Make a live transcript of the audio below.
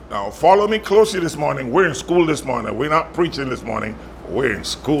Now, follow me closely this morning. We're in school this morning. We're not preaching this morning. We're in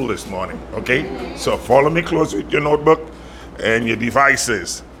school this morning, okay? So follow me closely with your notebook and your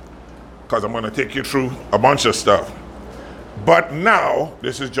devices, because I'm going to take you through a bunch of stuff. But now,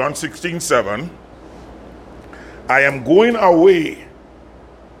 this is John 16:7. I am going away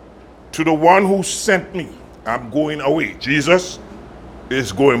to the one who sent me. I'm going away. Jesus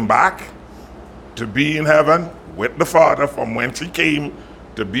is going back to be in heaven with the Father from whence he came,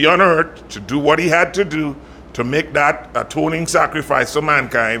 to be on earth, to do what he had to do, to make that atoning sacrifice for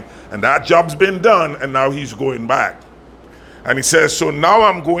mankind. And that job's been done, and now he's going back. And he says, so now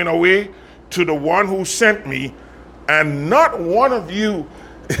I'm going away to the one who sent me, and not one of you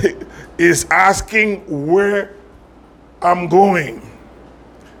is asking where I'm going.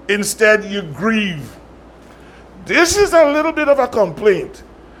 Instead, you grieve. This is a little bit of a complaint.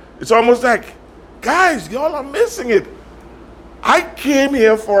 It's almost like, guys, y'all are missing it. I came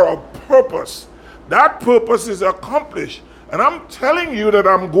here for a purpose. That purpose is accomplished. And I'm telling you that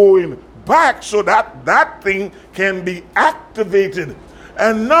I'm going back so that that thing can be activated.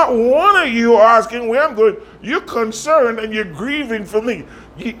 And not one of you are asking where I'm going. You're concerned and you're grieving for me.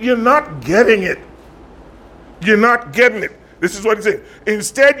 You're not getting it. You're not getting it. This is what he's saying.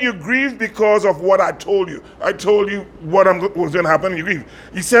 Instead, you grieve because of what I told you. I told you what was going to happen, and you grieve.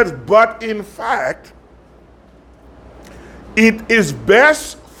 He says, but in fact, it is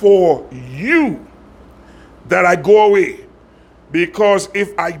best for you that I go away, because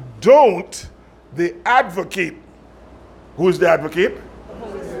if I don't, the advocate, who is the advocate? The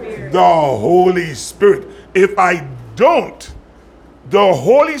Holy Spirit. The Holy Spirit. If I don't, the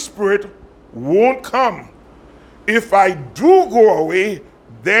Holy Spirit won't come. If I do go away,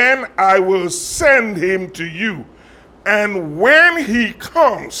 then I will send him to you. And when he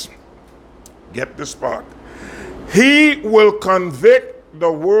comes, get this part, he will convict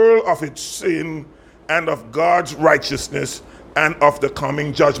the world of its sin and of God's righteousness and of the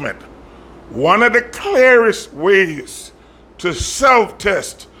coming judgment. One of the clearest ways to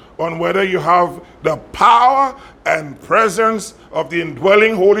self-test on whether you have the power and presence of the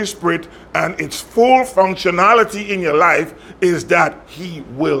indwelling Holy Spirit and its full functionality in your life is that he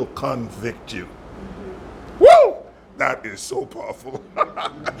will convict you. Woo! That is so powerful.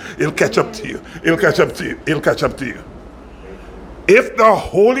 It'll catch up to you. It'll catch up to you. It'll catch up to you. If the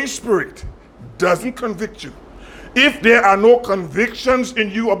Holy Spirit doesn't convict you, if there are no convictions in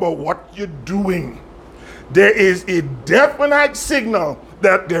you about what you're doing, there is a definite signal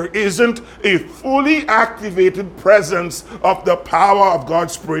that there isn't a fully activated presence of the power of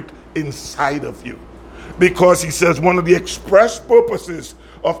God's Spirit inside of you. Because he says one of the express purposes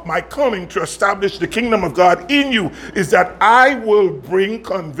of my coming to establish the kingdom of God in you is that I will bring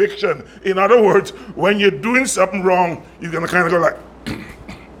conviction. In other words, when you're doing something wrong, you're going to kind of go like,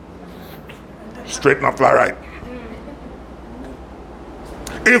 straighten up, fly right.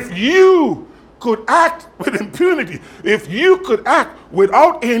 If you could act with impunity, if you could act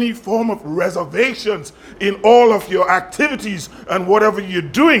without any form of reservations in all of your activities and whatever you're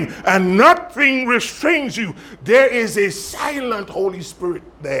doing, and nothing restrains you, there is a silent Holy Spirit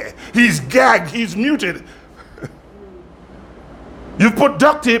there. He's gagged, he's muted. You've put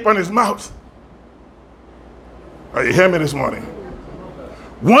duct tape on his mouth. Are you hearing me this morning?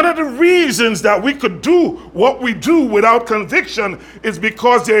 One of the reasons that we could do what we do without conviction is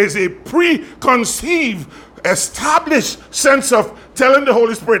because there is a preconceived, established sense of telling the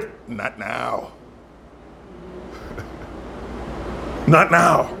Holy Spirit, not now. Not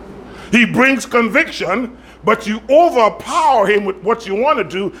now. He brings conviction, but you overpower him with what you want to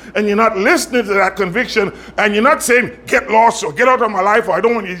do, and you're not listening to that conviction, and you're not saying, get lost or get out of my life, or I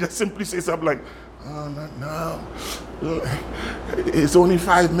don't want you to just simply say something like, oh, not now. It's only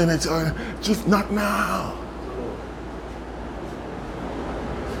 5 minutes, or just not now.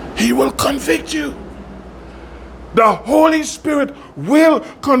 He will convict you. The Holy Spirit will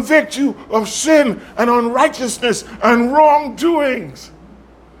convict you of sin and unrighteousness and wrongdoings.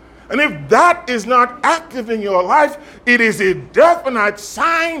 And if that is not active in your life, it is a definite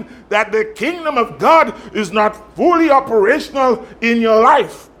sign that the kingdom of God is not fully operational in your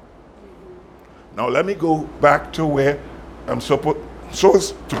life. Now let me go back to where I'm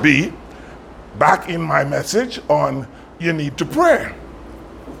supposed to be, back in my message on you need to pray.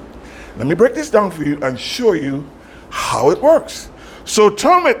 Let me break this down for you and show you how it works. So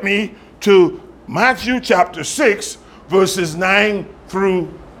turn with me to Matthew chapter 6, verses 9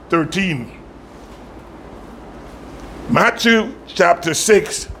 through 13. Matthew chapter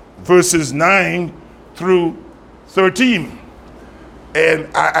 6, verses 9 through 13.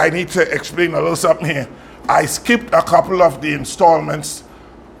 And I need to explain a little something here. I skipped a couple of the installments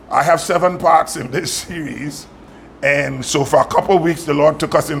I have 7 parts in this series. And so for a couple of weeks, the Lord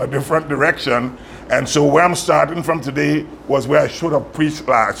took us in a different direction. And so where I'm starting from today was where I should have preached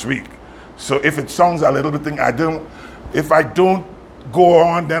last week. So if it sounds a little bit if I don't go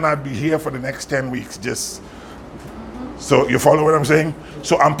on, then I'd be here for the next 10 weeks. So you follow what I'm saying?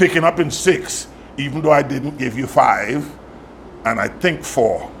 So I'm picking up in 6, even though I didn't give you 5, and I think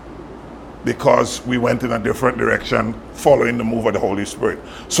 4. Because we went in a different direction following the move of the Holy Spirit.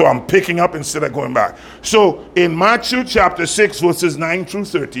 So I'm picking up instead of going back. So in Matthew chapter 6, verses 9 through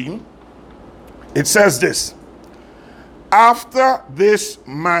 13, it says this. After this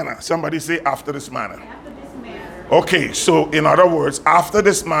manner. Somebody say after this manner. After this manner. Okay, so in other words, after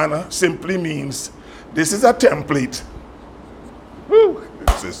this manner simply means this is a template. Woo,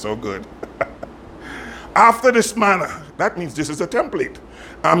 this is so good. After this manner, that means this is a template.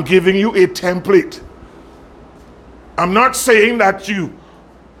 I'm giving you a template. I'm not saying that you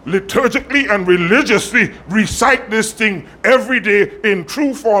liturgically and religiously recite this thing every day in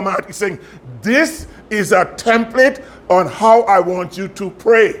true format. He's saying, this is a template on how I want you to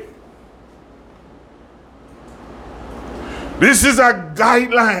pray. This is a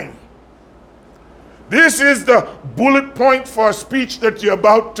guideline. This is the bullet point for a speech that you're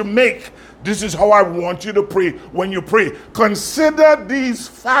about to make. This is how I want you to pray when you pray. Consider these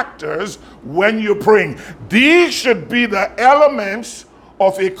factors when you're praying. These should be the elements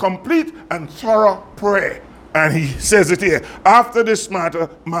of a complete and thorough prayer. And he says it here. After this matter,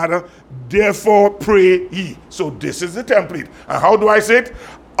 therefore pray ye. So this is the template. And how do I say it?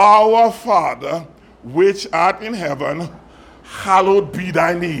 Our Father, which art in heaven, hallowed be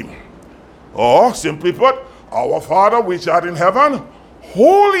thy name. Or simply put, our Father, which art in heaven,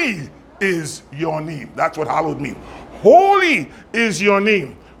 holy is your name. That's what hallowed means. Holy is your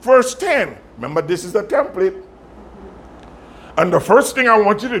name. Verse 10. Remember, this is the template. And the first thing I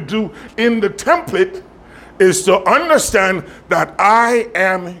want you to do in the template is to understand that I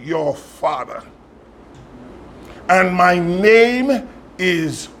am your Father. And my name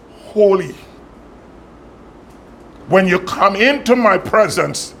is holy. When you come into my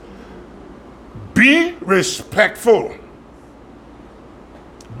presence, be respectful.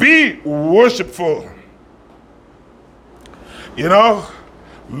 Be worshipful. You know,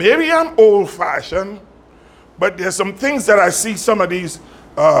 maybe I'm old-fashioned, but there's some things that I see some of these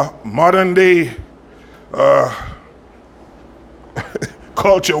modern day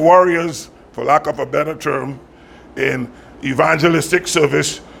culture warriors, for lack of a better term, in evangelistic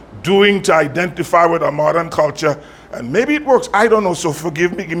service doing to identify with a modern culture. And maybe it works, I don't know, so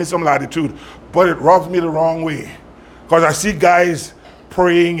forgive me, give me some latitude, but it rubs me the wrong way. Because I see guys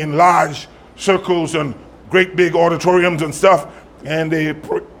praying in large circles and great big auditoriums and stuff, and they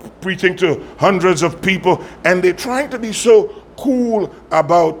preaching to hundreds of people, and they're trying to be so cool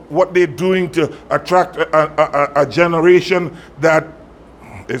about what they're doing to attract a generation that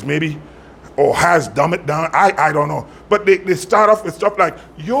is maybe or has dumbed it down. I don't know. But they start off with stuff like,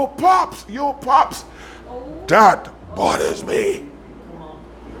 yo pops. That bothers me.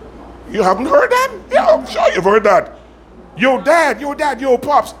 You haven't heard that? Yeah, I'm sure you've heard that. Yo dad, yo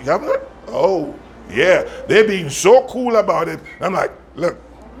pops. You haven't heard? Oh, yeah. They're being so cool about it. I'm like, look,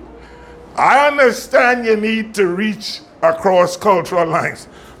 I understand you need to reach across cultural lines,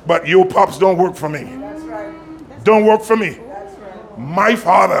 but yo pops don't work for me. That's right. Don't work for me. That's right. My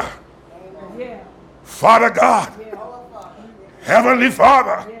Father, Yeah. Father God, Heavenly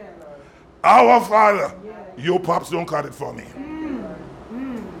Father, our Father. Yo pops don't cut it for me.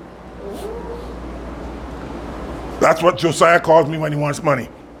 That's what Josiah calls me when he wants money.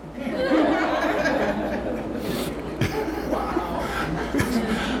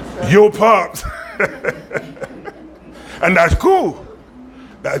 Yo pops. And that's cool.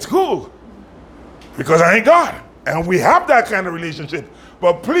 That's cool. Because I ain't God. And we have that kind of relationship.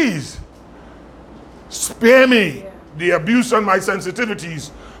 But please, spare me the abuse on my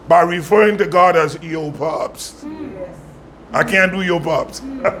sensitivities by referring to God as yo pops. I can't do yo pops.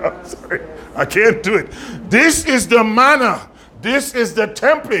 Sorry. I can't do it. This is the manner. This is the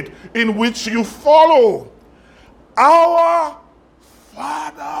template in which you follow. Our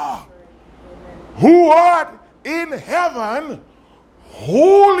Father, who art in heaven,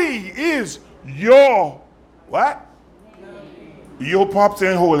 holy is your what? Yo pops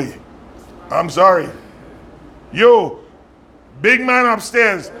ain't holy. I'm sorry. Yo, big man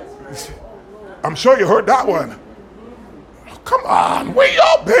upstairs. I'm sure you heard that one. Come on, where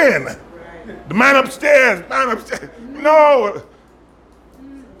y'all been? The man upstairs. No.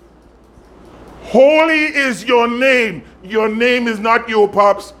 Holy is your name. Your name is not your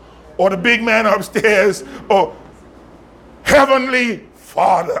pops or the big man upstairs or Heavenly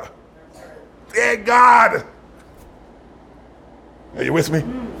Father. Dear God. Are you with me?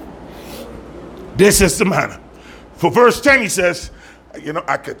 This is the manner. For verse 10, he says,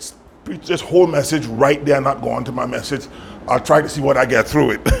 I could preach this whole message right there, not go on to my message. I'll try to see what I get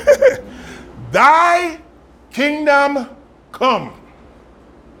through it. Thy kingdom come.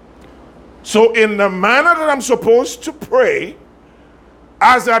 So in the manner that I'm supposed to pray,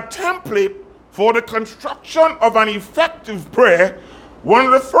 as a template for the construction of an effective prayer, one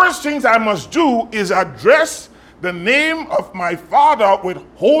of the first things I must do is address the name of my Father with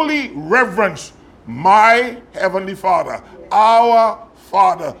holy reverence. My heavenly Father, our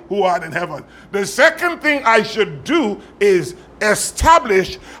Father who art in heaven. The second thing I should do is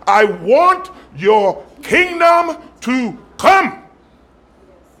establish, I want your kingdom to come.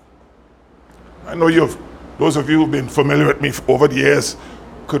 I know those of you who've been familiar with me over the years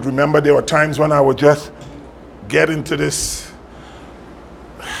could remember there were times when I would just get into this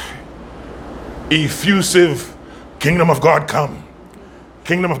effusive kingdom of God come.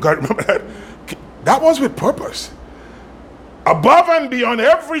 Kingdom of God, remember that? That was with purpose. Above and beyond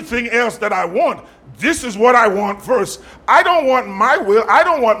everything else that I want, this is what I want first. I don't want my will. I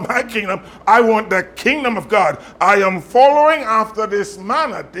don't want my kingdom. I want the kingdom of God. I am following after this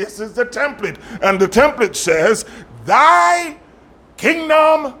manner. This is the template. And the template says, thy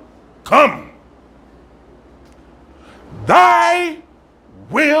kingdom come. Thy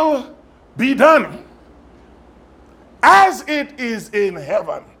will be done as it is in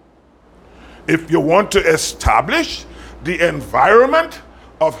heaven. If you want to establish the environment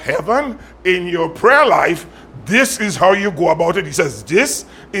of heaven in your prayer life, this is how you go about it. He says, this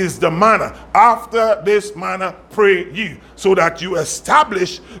is the manner. After this manner, pray ye, so that you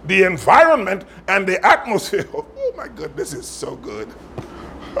establish the environment and the atmosphere. Oh my goodness, this is so good.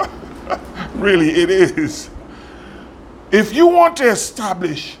 Really, it is. If you want to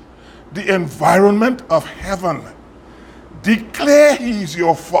establish the environment of heaven, declare he's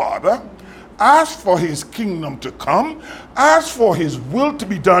your Father, ask for his kingdom to come, ask for his will to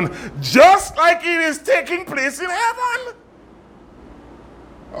be done, just like it is taking place in heaven.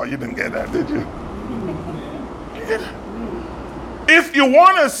 Oh, you didn't get that, did you? You did. If you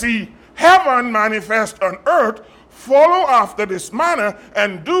want to see heaven manifest on earth, follow after this manner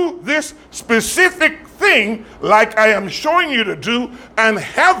and do this specific thing like I am showing you to do, and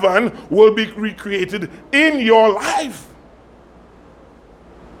heaven will be recreated in your life.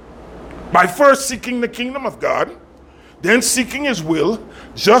 By first seeking the kingdom of God, then seeking his will,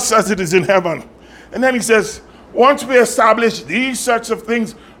 just as it is in heaven. And then he says, once we establish these sorts of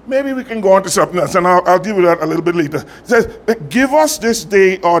things, maybe we can go on to something else, and I'll deal with that a little bit later. He says, give us this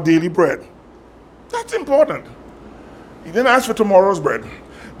day our daily bread. That's important. He didn't ask for tomorrow's bread.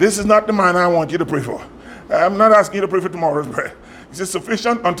 This is not the manner I want you to pray for. I'm not asking you to pray for tomorrow's bread. He says,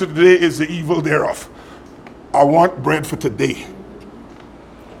 sufficient unto today is the evil thereof. I want bread for today.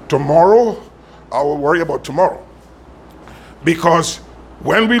 Tomorrow, I will worry about tomorrow. Because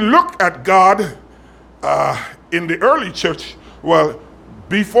when we look at God in the early church, well,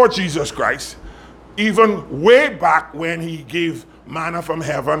 before Jesus Christ, even way back when he gave manna from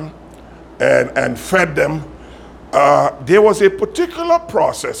heaven and fed them, there was a particular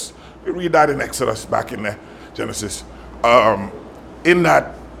process. We read that in Exodus, back in Genesis, in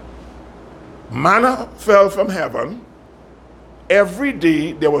that manna fell from heaven. Every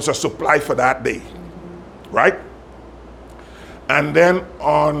day there was a supply for that day, right? And then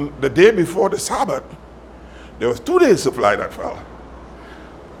on the day before the Sabbath, there was 2 days supply that fell.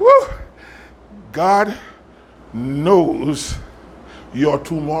 Woo! God knows your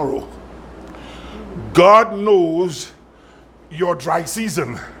tomorrow. God knows your dry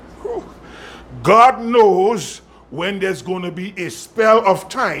season. Woo! God knows when there's going to be a spell of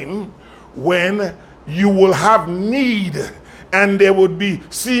time when you will have need and there would be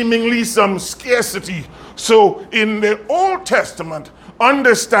seemingly some scarcity. So in the Old Testament,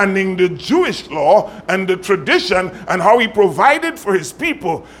 understanding the Jewish law and the tradition and how he provided for his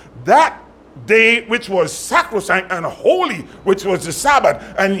people, that day which was sacrosanct and holy, which was the Sabbath,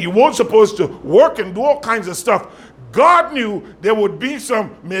 and you weren't supposed to work and do all kinds of stuff, God knew there would be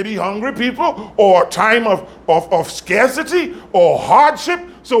some maybe hungry people or a time of scarcity or hardship.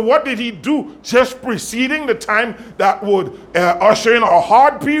 So what did he do just preceding the time that would usher in a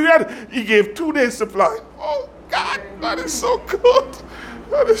hard period? He gave 2 days supply. Oh God, that is so good.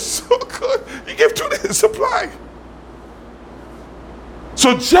 That is so good. He gave 2 days supply.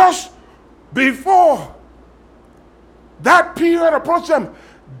 So just before that period approached them,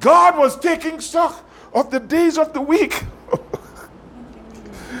 God was taking stock of the days of the week.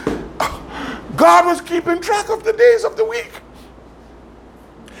 God was keeping track of the days of the week.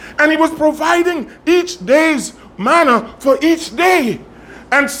 And he was providing each day's manna for each day.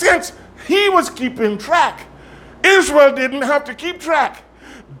 And since he was keeping track, Israel didn't have to keep track.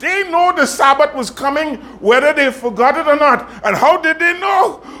 They know the Sabbath was coming, whether they forgot it or not. And how did they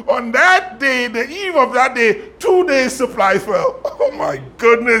know? On that day, the eve of that day, 2 days' supply fell. Oh my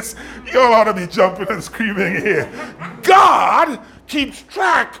goodness. You all ought to be jumping and screaming here. God keeps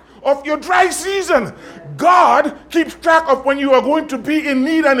track of your dry season. God keeps track of when you are going to be in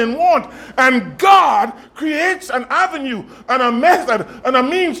need and in want. And God creates an avenue and a method and a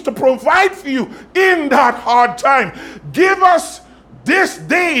means to provide for you in that hard time. Give us this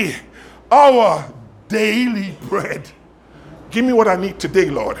day our daily bread. Give me what I need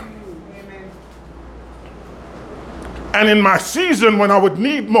today, Lord. Amen. And in my season when I would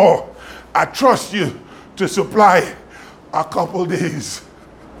need more, I trust you to supply a couple days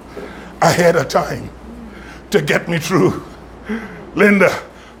ahead of time to get me through. Linda,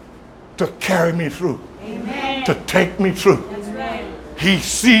 to carry me through. Amen. To take me through. Right. He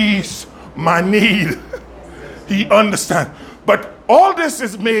sees my need. He understands. But all this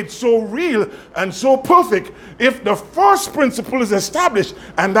is made so real and so perfect if the first principle is established,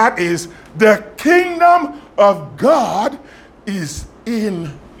 and that is the kingdom of God is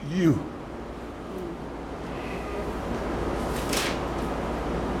in you.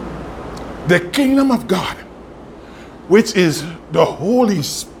 The kingdom of God, which is the Holy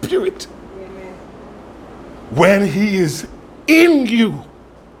Spirit, when he is in you,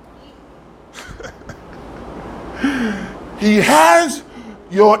 he has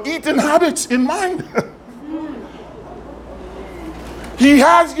your eating habits in mind. He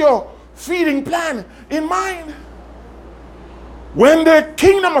has your feeding plan in mind. When the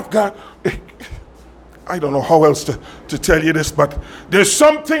kingdom of God, I don't know how else to tell you this, but there's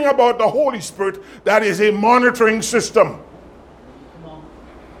something about the Holy Spirit that is a monitoring system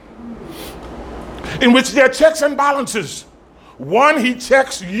in which there are checks and balances. One, he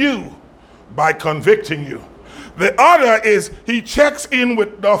checks you by convicting you. The other is he checks in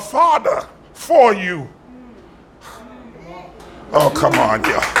with the Father for you. Oh, come on,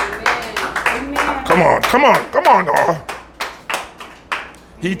 yeah. Come on, y'all.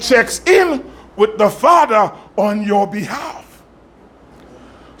 He checks in with the Father on your behalf.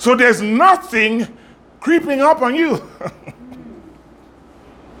 So there's nothing creeping up on you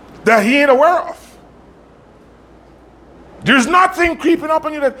that he ain't aware of. There's nothing creeping up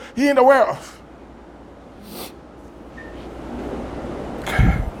on you that he ain't aware of.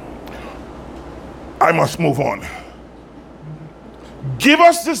 I must move on. Give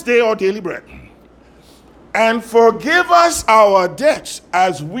us this day our daily bread, and forgive us our debts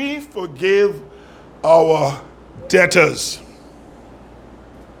as we forgive our debtors.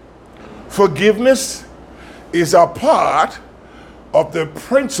 Forgiveness is a part of the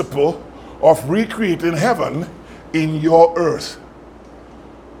principle of recreating heaven in your earth.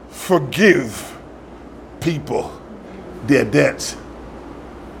 Forgive people their debts.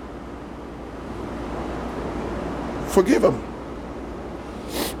 Forgive them.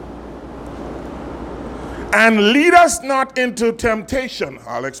 And lead us not into temptation.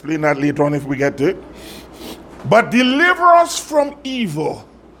 I'll explain that later on if we get to it. But deliver us from evil.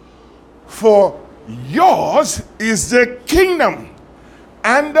 For yours is the kingdom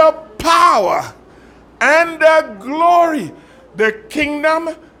and the power and the glory. The kingdom,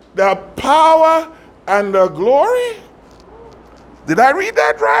 the power, and the glory. Did I read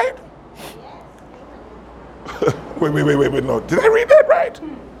that right? Wait, no. Did I read that right?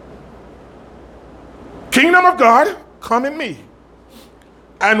 Kingdom of God, come in me.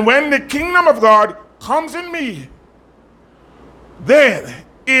 And when the kingdom of God comes in me, then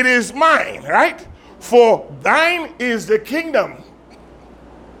it is mine, right? For thine is the kingdom.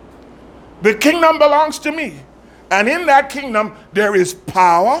 The kingdom belongs to me. And in that kingdom, there is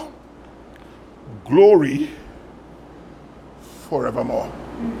power, glory, forevermore.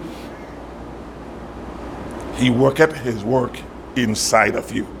 He worketh his work inside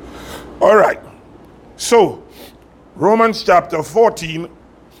of you. All right. So, Romans chapter 14,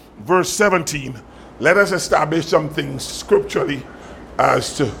 verse 17. Let us establish some things scripturally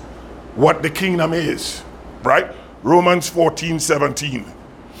as to what the kingdom is. Right? Romans 14, 17.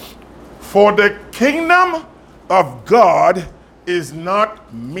 For the kingdom of God is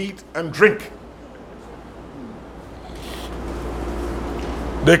not meat and drink.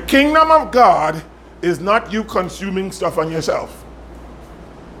 The kingdom of God is not you consuming stuff on yourself.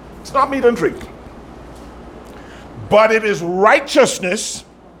 It's not meat and drink. But it is righteousness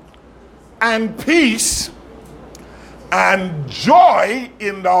and peace and joy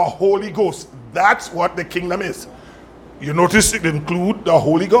in the Holy Ghost. That's what the kingdom is. You notice it includes the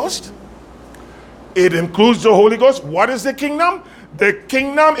Holy Ghost? It includes the Holy Ghost. What is the kingdom? The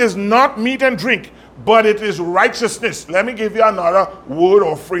kingdom is not meat and drink, but it is righteousness. Let me give you another word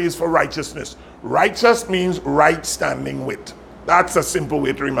or phrase for righteousness. Righteous means right standing with. That's a simple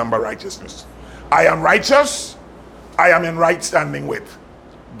way to remember righteousness. I am righteous. I am in right standing with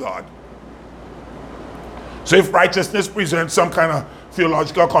God. So if righteousness presents some kind of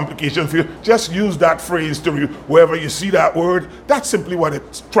theological complication for you, just use that phrase to wherever you see that word. That's simply what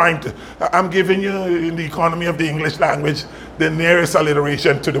it's trying to. I'm giving you, in the economy of the English language, the nearest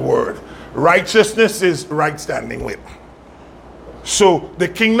alliteration to the word. Righteousness is right standing with. So the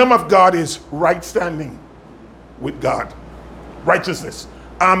kingdom of God is right standing with God. Righteousness.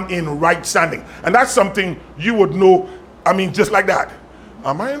 I'm in right standing. And that's something you would know, just like that.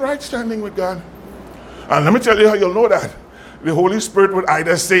 Am I in right standing with God? And let me tell you how you'll know that. The Holy Spirit would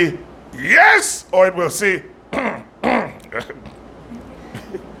either say yes, or it will say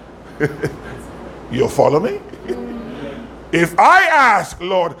you'll follow me? If I ask,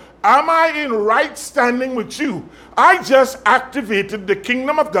 Lord, am I in right standing with you? I just activated the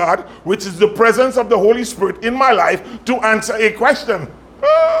kingdom of God, which is the presence of the Holy Spirit in my life, to answer a question.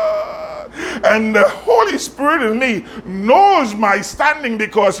 And the Holy Spirit in me knows my standing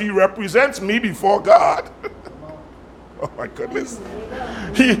because he represents me before God. Oh my goodness.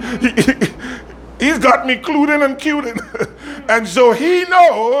 He's got me clued in and cued in. And so he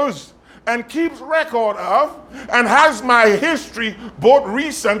knows and keeps record of and has my history, both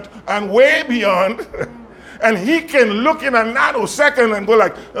recent and way beyond. And he can look in a nanosecond and go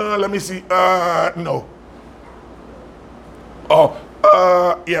like, let me see, no.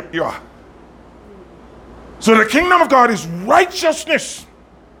 Oh, yep, you are. So the kingdom of God is righteousness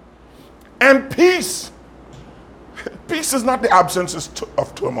and peace. Peace is not the absence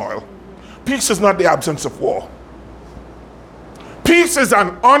of turmoil. Peace is not the absence of war. Peace is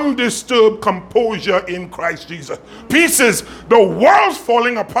an undisturbed composure in Christ Jesus. Peace is the world's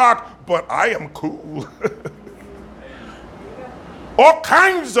falling apart, but I am cool. All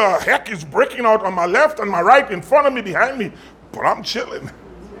kinds of heck is breaking out on my left and my right, in front of me, behind me, but I'm chilling.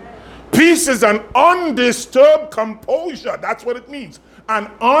 Peace is an undisturbed composure. That's what it means. An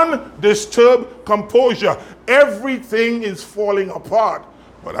undisturbed composure. Everything is falling apart,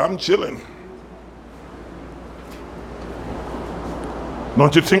 but I'm chilling.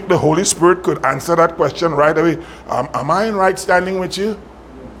 Don't you think the Holy Spirit could answer that question right away? Am I in right standing with you?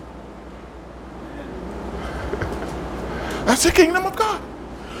 That's the kingdom of God.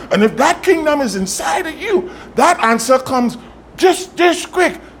 And if that kingdom is inside of you, that answer comes just this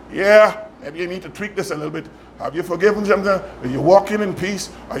quick. Yeah, maybe you need to tweak this a little bit. Have you forgiven something? Are you walking in peace?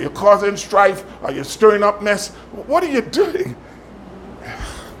 Are you causing strife? Are you stirring up mess? What are you doing?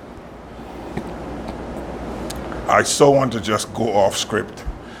 I so want to just go off script.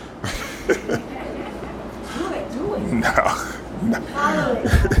 Do it. No.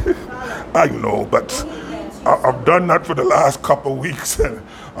 I know, but I've done that for the last couple of weeks, and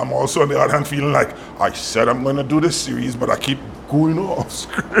I'm also on the other hand feeling like I said I'm going to do this series, but I keep going off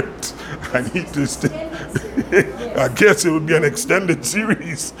script. I need to stay. I guess it would be an extended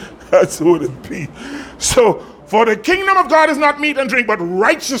series. That's what it'd be. So, for the kingdom of God is not meat and drink, but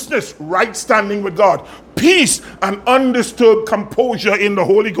righteousness, right standing with God, peace and undisturbed composure in the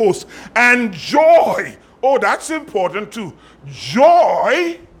Holy Ghost, and joy. Oh, that's important too.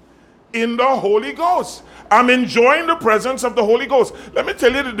 Joy in the Holy Ghost. I'm enjoying the presence of the Holy Ghost. Let me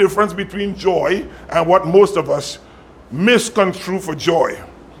tell you the difference between joy and what most of us misconstrue for joy.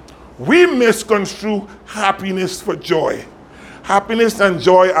 We misconstrue happiness for joy. Happiness and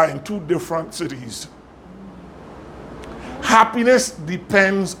joy are in two different cities. Happiness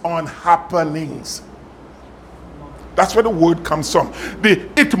depends on happenings. That's where the word comes from. The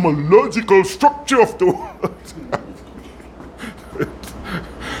etymological structure of the word.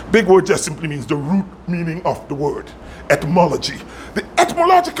 Big word just simply means the root meaning of the word. Etymology. The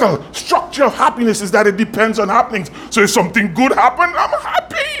etymological structure of happiness is that it depends on happenings. So if something good happens, I'm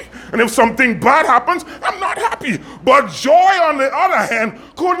happy. And if something bad happens, I'm not happy. But joy, on the other hand,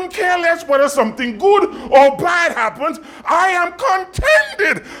 couldn't care less whether something good or bad happens. I am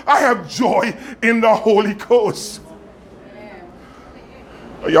contented. I have joy in the Holy Ghost.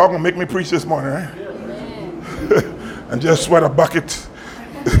 Y'all gonna make me preach this morning, right? And just sweat a bucket.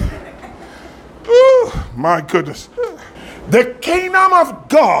 Ooh, my goodness. The kingdom of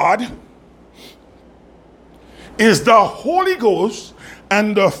God is the Holy Ghost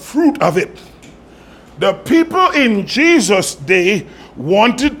and the fruit of it. The people in Jesus' day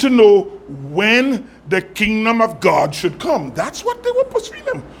wanted to know when the kingdom of God should come. That's what they were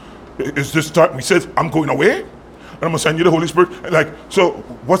pursuing. Is this time he says, I'm going away? I'm going to send you the Holy Spirit. Like, so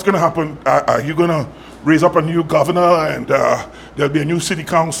what's going to happen? Are you going to raise up a new governor, and there'll be a new city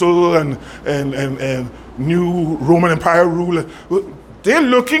council and new Roman Empire rule? They're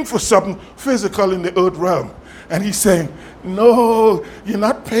looking for something physical in the earth realm. And he's saying, no, you're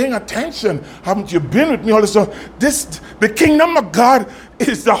not paying attention. Haven't you been with me all this time? The kingdom of God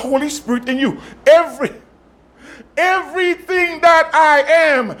is the Holy Spirit in you. Everything that I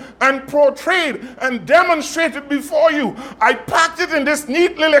am and portrayed and demonstrated before you, I packed it in this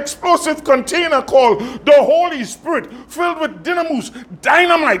neat little explosive container called the Holy Spirit, filled with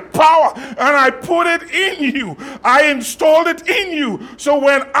dynamite power, and I put it in you. I installed it in you. So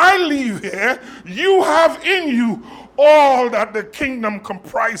when I leave here, you have in you all that the kingdom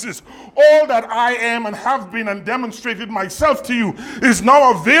comprises. All that I am and have been and demonstrated myself to you is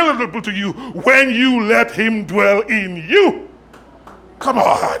now available to you when you let him dwell in you. Come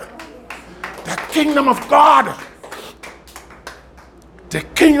on. The kingdom of God. The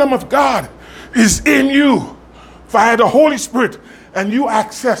kingdom of God is in you via the Holy Spirit, and you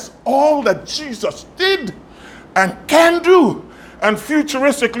access all that Jesus did and can do and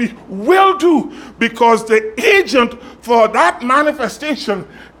futuristically will do, because the agent for that manifestation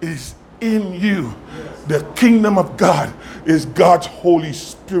is in you. The kingdom of God is God's Holy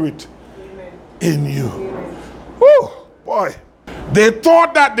Spirit in you. Woo, boy. They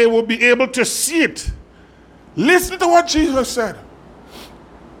thought that they would be able to see it. Listen to what Jesus said.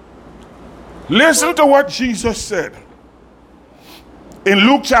 Listen to what Jesus said in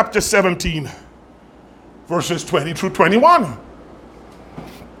Luke chapter 17, verses 20 through 21.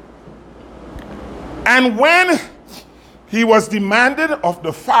 And when he was demanded of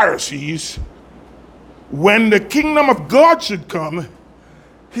the Pharisees when the kingdom of God should come,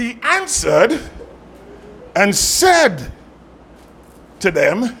 he answered and said to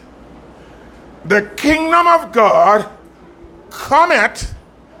them, the kingdom of God cometh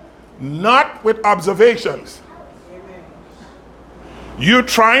not with observations. You're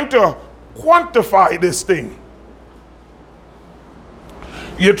trying to quantify this thing.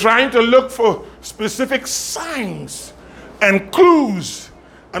 You're trying to look for specific signs and clues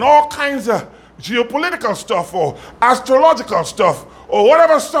and all kinds of geopolitical stuff or astrological stuff or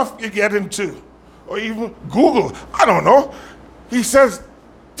whatever stuff you get into, or even Google. I don't know. He says,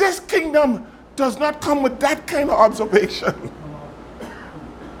 this kingdom does not come with that kind of observation.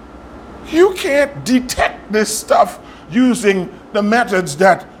 You can't detect this stuff using the methods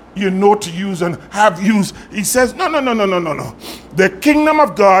that you know to use and have used. He says, no. The kingdom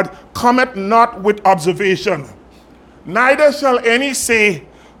of God cometh not with observation. Neither shall any say,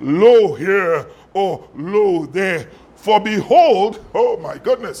 lo here or lo there. For behold, oh my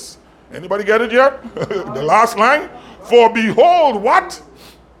goodness. Anybody get it yet? The last line. For behold, what?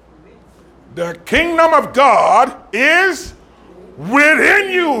 The kingdom of God is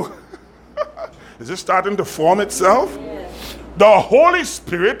within you. Is it starting to form itself? The Holy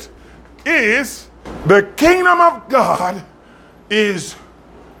Spirit is, the kingdom of God is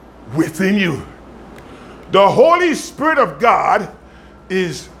within you. The Holy Spirit of God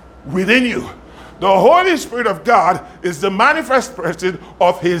is within you. The Holy Spirit of God is the manifest presence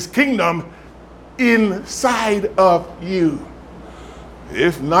of his kingdom inside of you.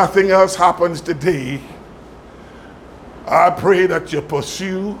 If nothing else happens today, I pray that you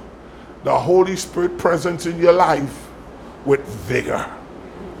pursue the Holy Spirit presence in your life with vigor.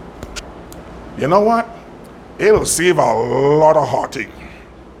 You know what? It'll save a lot of heartache.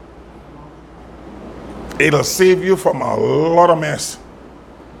 It'll save you from a lot of mess.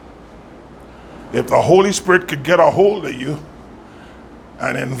 If the Holy Spirit could get a hold of you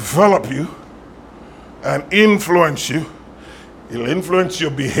and envelop you and influence you, it'll influence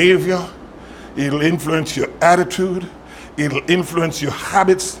your behavior, it'll influence your attitude, it'll influence your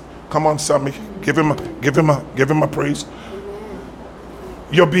habits. Come on, somebody, give him a praise.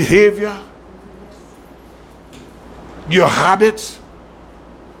 Your behavior, your habits,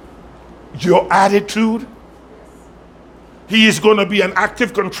 your attitude. He is going to be an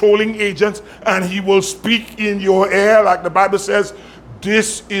active controlling agent, and he will speak in your ear, like the Bible says,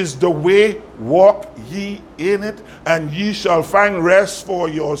 this is the way, walk ye in it, and ye shall find rest for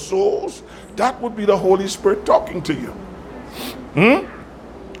your souls. That would be the Holy Spirit talking to you.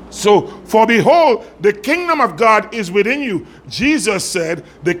 So, for behold, the kingdom of God is within you. Jesus said,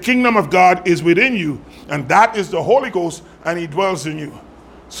 the kingdom of God is within you, and that is the Holy Ghost, and he dwells in you.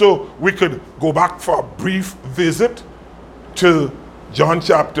 So, we could go back for a brief visit to John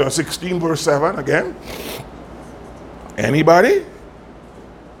chapter 16, verse 7 again. Anybody?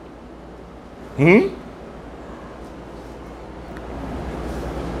 He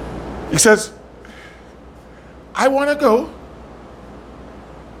says, I want to go.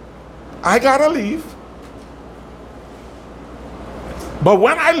 I got to leave. But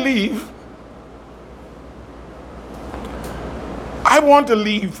when I leave, I want to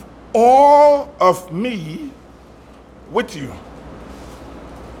leave all of me with you.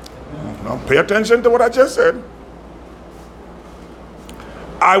 Now pay attention to what I just said.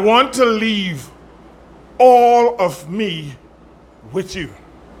 I want to leave all of me with you.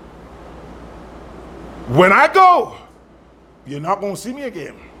 When I go, you're not going to see me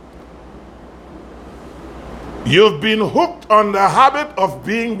again. You've been hooked on the habit of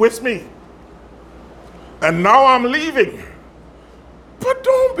being with me. And now I'm leaving. But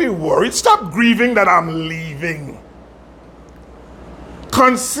don't be worried. Stop grieving that I'm leaving.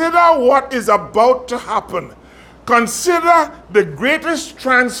 Consider what is about to happen. Consider the greatest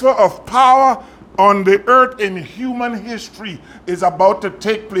transfer of power on the earth in human history is about to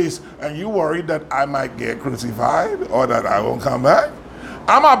take place. And you worried that I might get crucified or that I won't come back?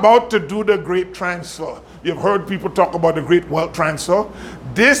 I'm about to do the great transfer. You've heard people talk about the great wealth transfer.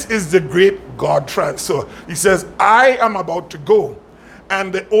 This is the great God transfer. He says, I am about to go.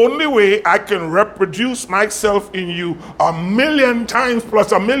 And the only way I can reproduce myself in you 1,000,000 times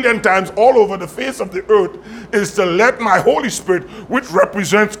plus 1,000,000 times all over the face of the earth is to let my Holy Spirit, which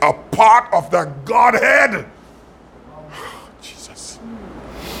represents a part of the Godhead. Jesus.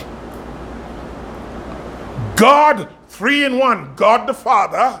 God, 3 in 1. God the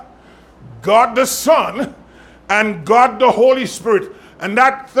Father, God the Son, and God the Holy Spirit. And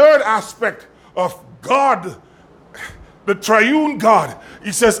that third aspect of God, the triune God,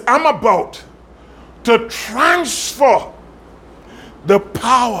 he says, I'm about to transfer the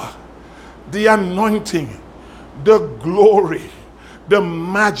power, the anointing, the glory, the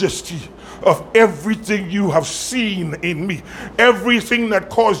majesty of everything you have seen in me, everything that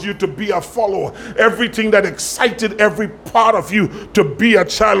caused you to be a follower, everything that excited every part of you to be a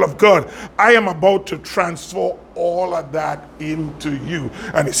child of God. I am about to transfer all of that into you.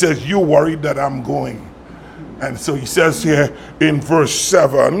 And he says, you're worried that I'm going. And so he says here in verse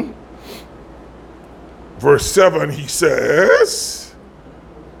 7, he says,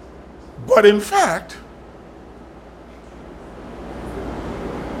 but in fact,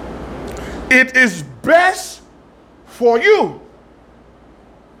 it is best for you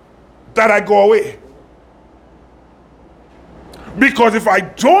that I go away. Because if I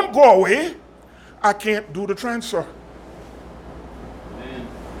don't go away, I can't do the transfer.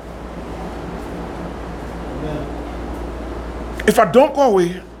 If I don't go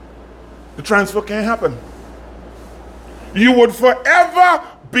away, the transfer can't happen. You would forever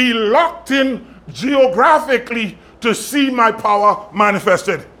be locked in geographically to see my power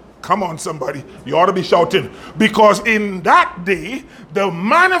manifested. Come on, somebody. You ought to be shouting. Because in that day, the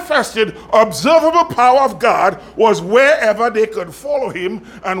manifested, observable power of God was wherever they could follow him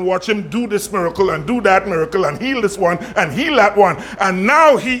and watch him do this miracle and do that miracle and heal this one and heal that one. And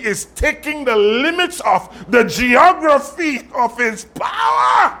now he is taking the limits off the geography of his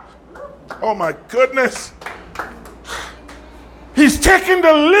power. Oh my goodness. He's taking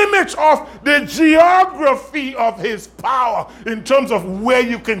the limits off the geography of his power in terms of where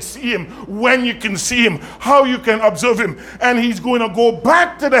you can see him, when you can see him, how you can observe him. And he's going to go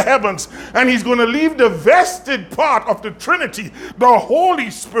back to the heavens and he's going to leave the vested part of the Trinity, the Holy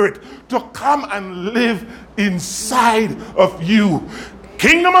Spirit, to come and live inside of you.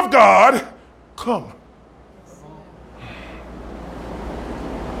 Kingdom of God, come.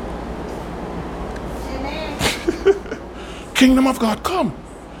 Kingdom of God, come.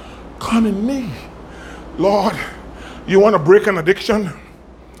 Come in me. Lord, you want to break an addiction?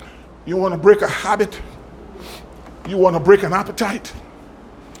 You want to break a habit? You want to break an appetite?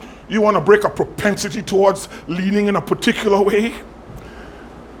 You want to break a propensity towards leaning in a particular way?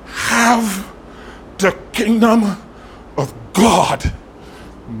 Have the kingdom of God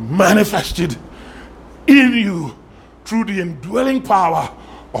manifested in you through the indwelling power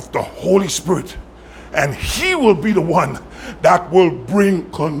of the Holy Spirit. And he will be the one that will bring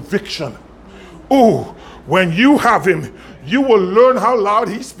conviction. Oh, when you have him, you will learn how loud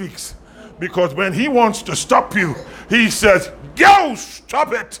he speaks. Because when he wants to stop you, he says, go,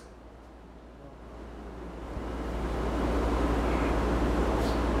 stop it.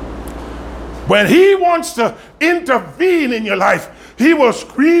 When he wants to intervene in your life, he will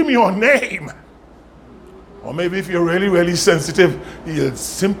scream your name. Or maybe if you're really, really sensitive, he'll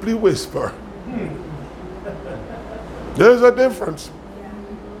simply whisper. There's a difference.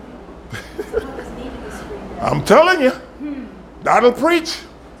 I'm telling you, that'll preach.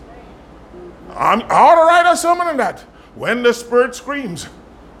 I ought to write a sermon on that. When the Spirit screams.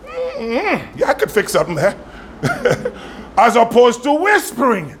 Yeah, I could fix something there. as opposed to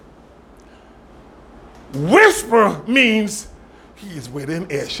whispering. Whisper means he is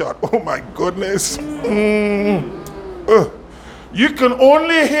within earshot. Oh my goodness. You can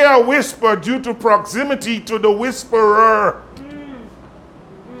only hear a whisper due to proximity to the whisperer.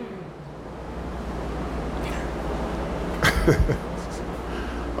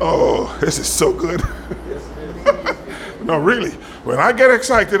 Oh, this is so good. No, really. When I get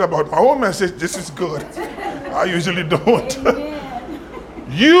excited about my own message, this is good. I usually don't.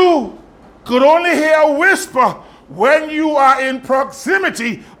 You could only hear a whisper when you are in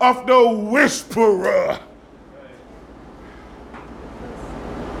proximity of the whisperer.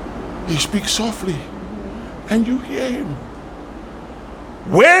 He speaks softly and you hear him.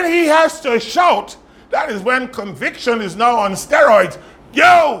 When he has to shout, that is when conviction is now on steroids.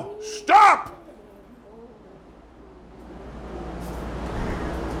 Yo, stop!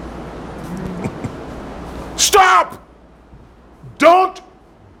 Stop! Don't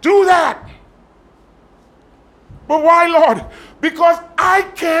do that. But why, Lord? Because I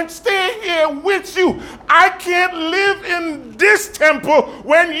can't stay here with you. I can't live in this temple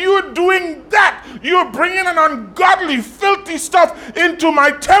when you're doing that. You're bringing an ungodly, filthy stuff into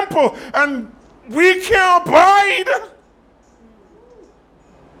my temple, and we can't abide.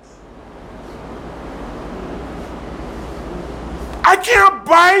 I can't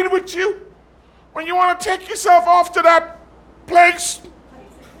abide with you when you want to take yourself off to that place.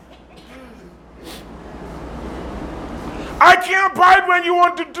 I can't abide when you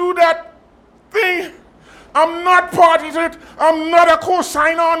want to do that thing. I'm not party to it. I'm not a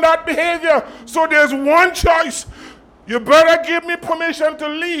co-signer on that behavior. So there's one choice. You better give me permission to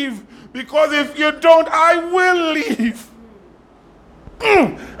leave, because if you don't, I will leave.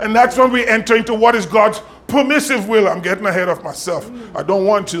 And that's when we enter into what is God's permissive will. I'm getting ahead of myself. I don't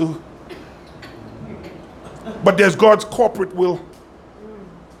want to. But there's God's corporate will.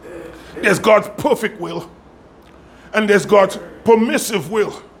 There's God's perfect will. And there's God's permissive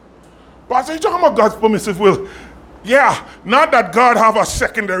will. Pastor, you talking about God's permissive will? Yeah, not that God have a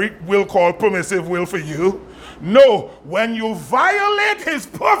secondary will called permissive will for you. No, when you violate his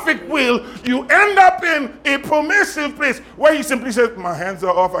perfect will, you end up in a permissive place where he simply says, my hands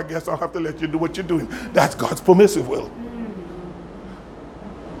are off, I guess I'll have to let you do what you're doing. That's God's permissive will.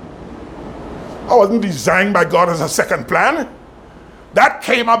 I wasn't designed by God as a second plan. That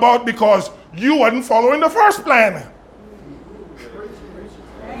came about because you weren't following the first plan.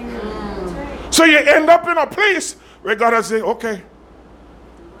 So you end up in a place where God has said, okay,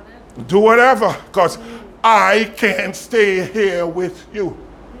 do whatever, because I can't stay here with you.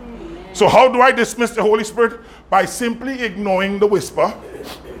 So how do I dismiss the Holy Spirit? By simply ignoring the whisper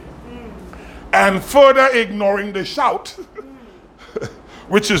and further ignoring the shout,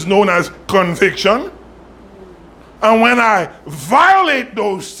 which is known as conviction. And when I violate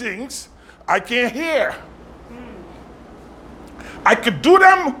those things, I can't hear. I could do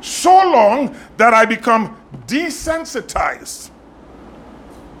them so long that I become desensitized.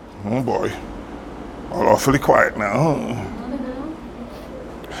 Oh boy, all awfully quiet now.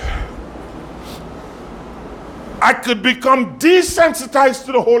 I could become desensitized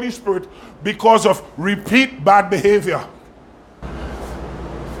to the Holy Spirit because of repeat bad behavior.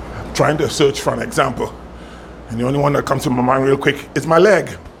 I'm trying to search for an example, and the only one that comes to my mind real quick is my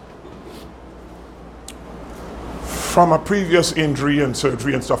leg. From a previous injury and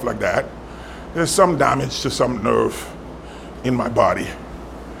surgery and stuff like that, there's some damage to some nerve in my body.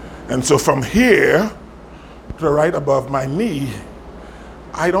 And so from here to right above my knee,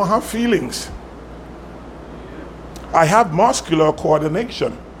 I don't have feelings. I have muscular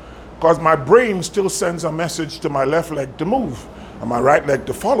coordination because my brain still sends a message to my left leg to move and my right leg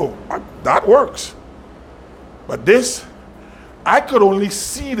to follow. That works. But this, I could only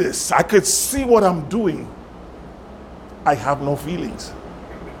see this. I could see what I'm doing. I have no feelings.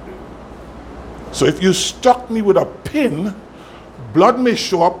 So if you stuck me with a pin, blood may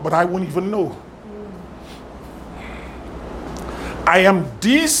show up, but I won't even know. I am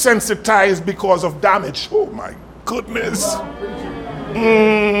desensitized because of damage. Oh my goodness.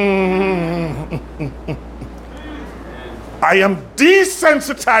 I am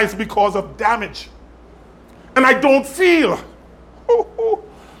desensitized because of damage. And I don't feel.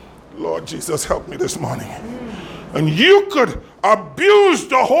 Lord Jesus, help me this morning. And you could abuse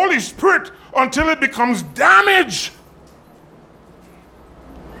the Holy Spirit until it becomes damage.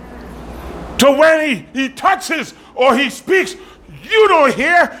 To when he touches or he speaks, you don't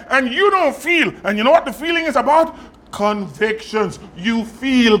hear and you don't feel. And you know what the feeling is about? Convictions. You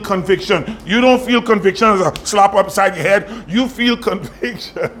feel conviction. You don't feel conviction as a slap upside your head. You feel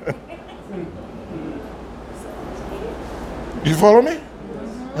conviction. You follow me?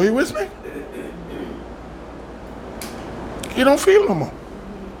 Are you with me? You don't feel no more.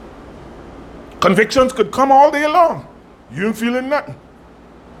 Convictions could come all day long. You ain't feeling nothing.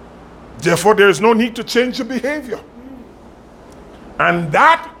 Therefore, there is no need to change your behavior. And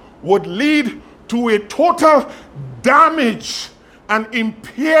that would lead to a total damage and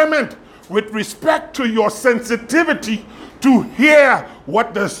impairment with respect to your sensitivity to hear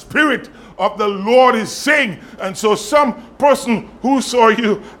what the Spirit of the Lord is saying. And so some person who saw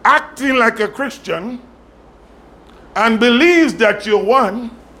you acting like a Christian and believes that you're one,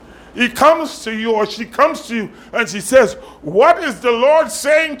 he comes to you or she comes to you and she says, what is the Lord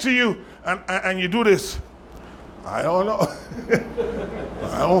saying to you? And you do this. I don't know.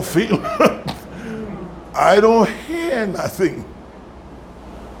 I don't feel. I don't hear nothing.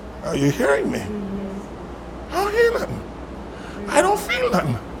 Are you hearing me? I don't hear nothing. I don't feel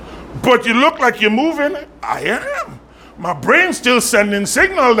nothing. But you look like you're moving. I am. My brain's still sending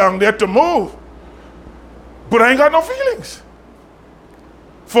signal down there to move. But I ain't got no feelings.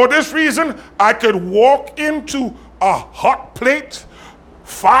 For this reason, I could walk into a hot plate,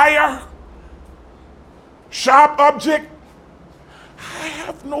 fire, sharp object. I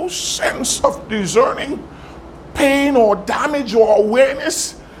have no sense of discerning pain or damage or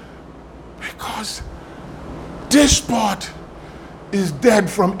awareness because this part is dead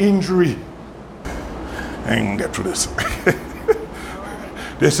from injury. I ain't gonna get through this.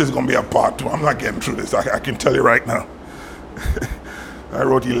 This is gonna be a part 2. I'm not getting through this. I can tell you right now. I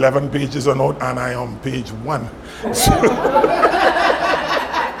wrote 11 pages on note and I am on page 1.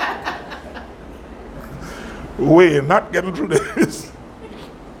 We're not getting through this.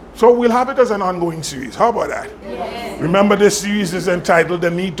 So we'll have it as an ongoing series. How about that? Yes. Remember, this series is entitled The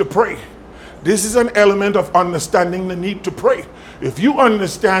Need to Pray. This is an element of understanding the need to pray. If you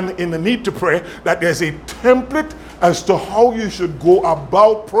understand in the need to pray that there's a template as to how you should go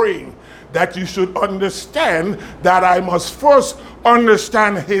about praying, that you should understand that I must first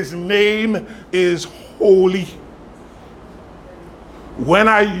understand his name is holy. When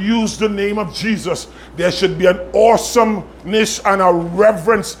I use the name of Jesus, there should be an awesomeness and a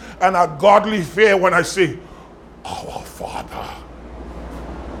reverence and a godly fear when I say, our Father.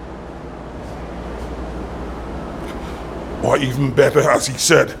 Or even better, as he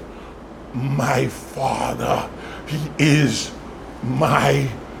said, my Father. He is my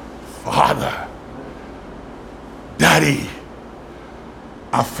Father. Daddy.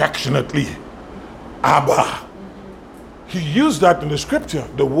 Affectionately, Abba. He used that in the scripture.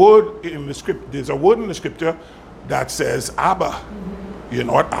 The word in the script, there's a word in the scripture that says Abba. You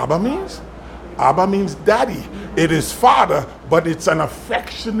know what Abba means? Abba means daddy. It is father, but it's an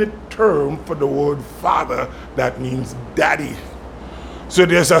affectionate term for the word father that means daddy. So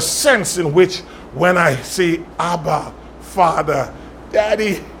there's a sense in which when I say Abba, Father,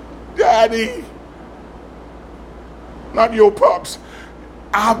 Daddy, Daddy, not your pops,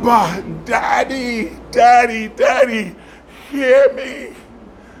 Abba, Daddy, Daddy, Daddy, hear me,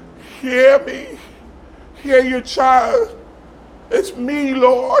 hear me, hear your child. It's me,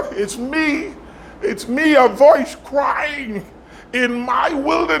 Lord, it's me, a voice crying in my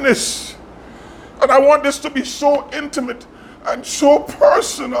wilderness. And I want this to be so intimate and so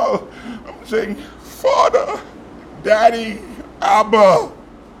personal. I'm saying, Father, Daddy, Abba,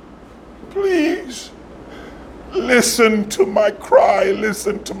 please listen to my cry,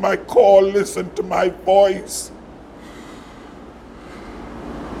 listen to my call, listen to my voice.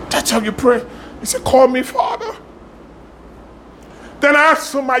 That's how you pray. You say, call me Father. Then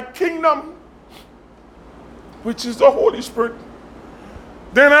ask for my kingdom, which is the Holy Spirit.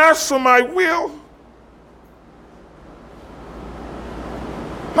 Then ask for my will.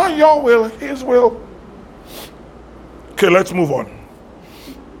 Not your will, his will. Okay, let's move on.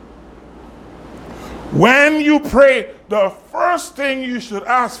 When you pray, the first thing you should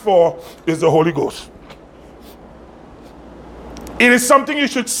ask for is the Holy Ghost. It is something you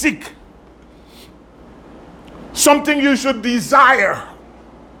should seek. Something you should desire.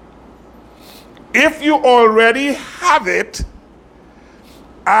 If you already have it,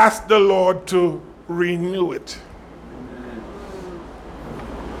 ask the Lord to renew it.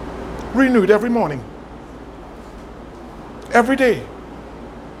 Renew it every morning. Every day.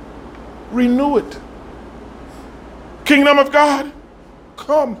 Renew it. Kingdom of God,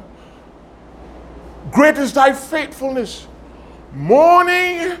 come. Great is thy faithfulness.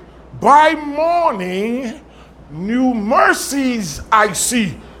 Morning by morning, new mercies I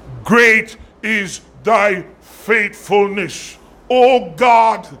see. Great is thy faithfulness, O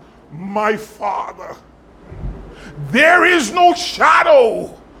God, my Father. There is no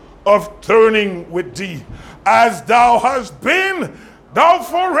shadow of turning with thee. As thou hast been, thou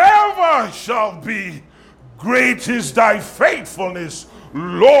forever shalt be. Great is thy faithfulness,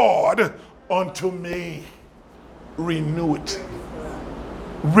 Lord, unto me. Renew it.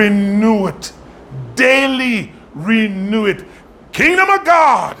 Renew it. Daily renew it. Kingdom of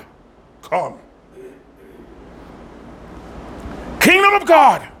God, come. Kingdom of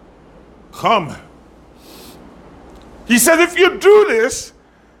God, come. He says if you do this,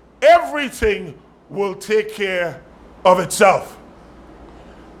 everything will take care of itself.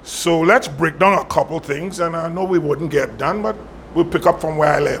 So let's break down a couple things, and I know we wouldn't get done, but we'll pick up from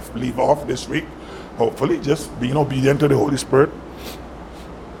where I leave off this week. Hopefully, just being obedient to the Holy Spirit.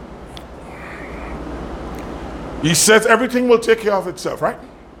 He says everything will take care of itself, right?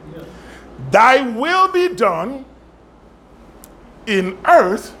 Yes. Thy will be done in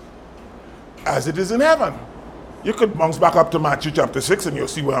earth as it is in heaven. You could bounce back up to Matthew chapter 6 and you'll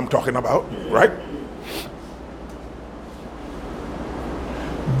see what I'm talking about, right?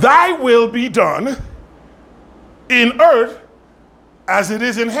 Thy will be done in earth as it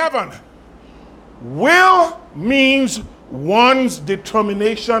is in heaven. Will means one's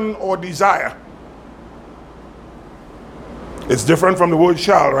determination or desire. It's different from the word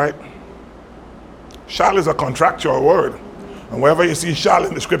shall, right? Shall is a contractual word. And wherever you see shall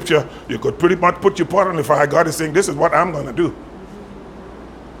in the scripture, you could pretty much put your pot on the fire. God is saying, this is what I'm going to do.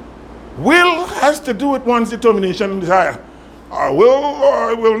 Will has to do with one's determination and desire. I will or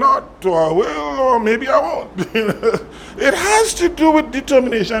I will not, or I will or maybe I won't. It has to do with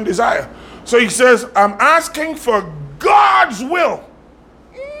determination and desire. So he says, I'm asking for God's will.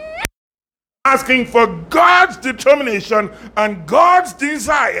 Asking for God's determination and God's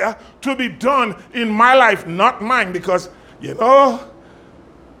desire to be done in my life, not mine, because, you know,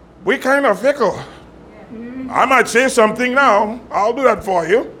 we kind of fickle. I might say something now, I'll do that for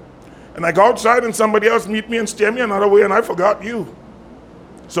you, and I go outside and somebody else meet me and steer me another way and I forgot you.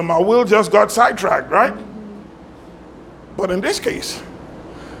 So my will just got sidetracked, right? But in this case,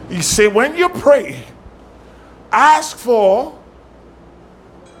 he said, when you pray, ask for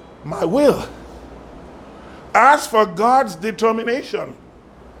my will. Ask for God's determination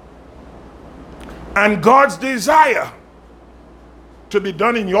and God's desire to be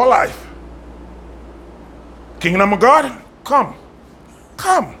done in your life. Kingdom of God, come,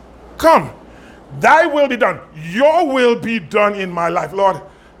 come, come. Thy will be done. Your will be done in my life. Lord,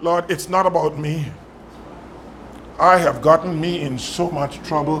 it's not about me. I have gotten me in so much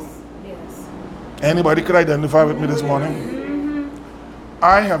trouble. Yes. Anybody could identify with me this morning?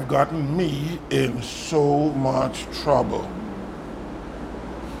 I have gotten me in so much trouble.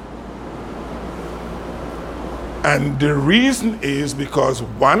 And the reason is because,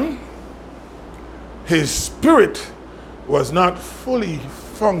 one, his spirit was not fully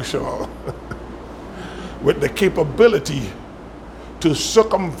functional with the capability to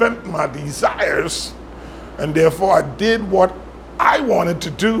circumvent my desires, and therefore I did what I wanted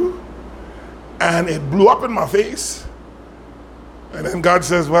to do, and it blew up in my face. And then God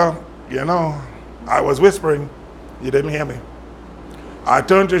says, well, you know, I was whispering, you didn't hear me. I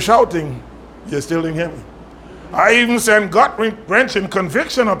turned to shouting, you still didn't hear me. I even sent gut-wrenching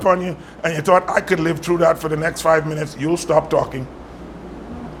conviction upon you, and you thought I could live through that for the next 5 minutes. You'll stop talking.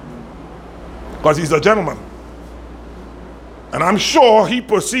 Because he's a gentleman. And I'm sure he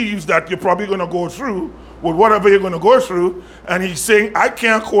perceives that you're probably going to go through with whatever you're going to go through, and he's saying, I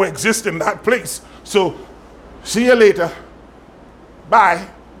can't coexist in that place. So, see you later. Bye.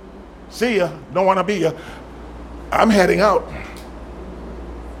 See ya. Don't want to be ya. I'm heading out.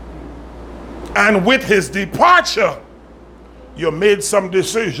 And with his departure, you made some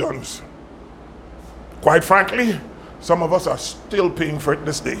decisions. Quite frankly, some of us are still paying for it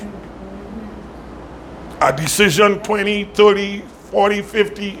this day. A decision 20, 30, 40,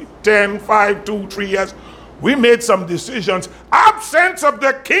 50, 10, 5, 2, 3 years. We made some decisions. Absence of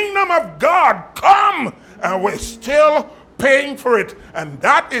the kingdom of God come, and we're still paying for it. And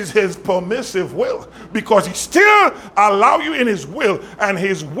that is his permissive will, because he still allow you in his will, and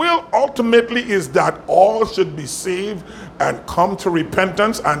his will ultimately is that all should be saved and come to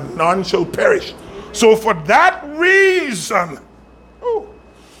repentance, and none shall perish. So for that reason,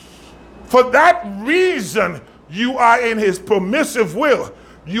 you are in his permissive will.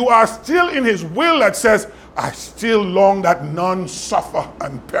 You are still in his will that says, I still long that none suffer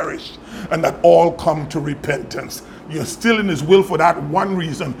and perish, and that all come to repentance. You're still in his will for that one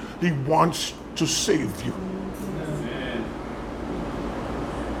reason. He wants to save you.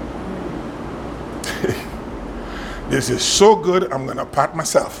 This is so good, I'm going to pat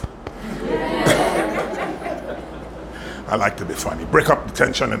myself. I like to be funny. Break up the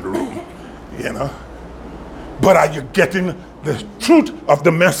tension in the room, you know. But are you getting the truth of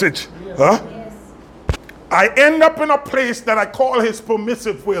the message? Huh? I end up in a place that I call his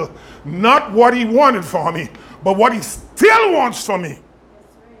permissive will. Not what he wanted for me, but what he still wants for me.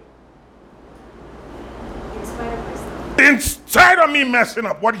 Instead of me messing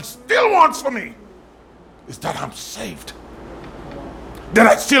up, what he still wants for me is that I'm saved. That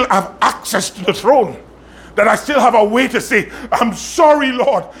I still have access to the throne. That I still have a way to say, I'm sorry,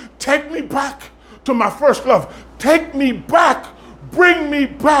 Lord. Take me back to my first love. Take me back. Bring me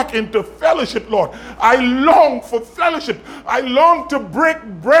back into fellowship, Lord. I long for fellowship. I long to break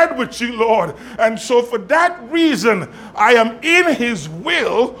bread with you, Lord. And so for that reason, I am in his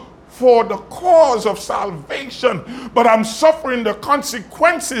will for the cause of salvation. But I'm suffering the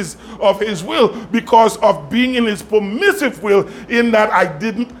consequences of his will because of being in his permissive will, in that I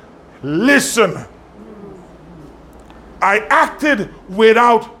didn't listen. I acted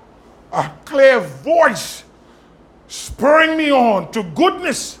without a clear voice spurring me on to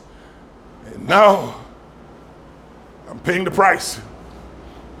goodness. And now I'm paying the price.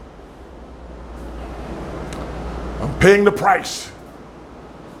 I'm paying the price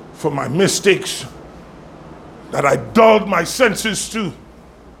for my mistakes that I dulled my senses to.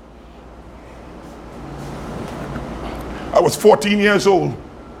 I was 14 years old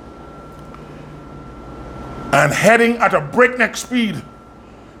and heading at a breakneck speed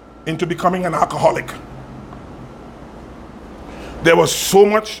into becoming an alcoholic. There was so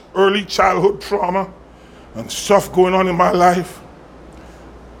much early childhood trauma and stuff going on in my life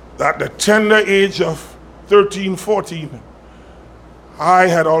that at the tender age of 13, 14, I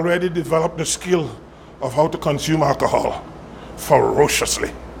had already developed the skill of how to consume alcohol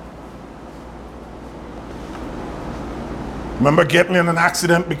ferociously. Remember getting in an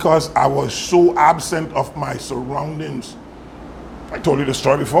accident because I was so absent of my surroundings. I told you the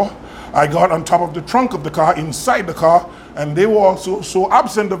story before. I got on top of the trunk of the car, inside the car, and they were also so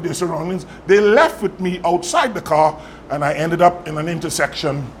absent of their surroundings, they left with me outside the car, and I ended up in an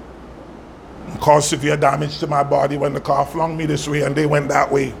intersection and caused severe damage to my body when the car flung me this way and they went that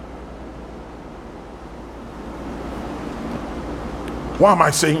way. Why am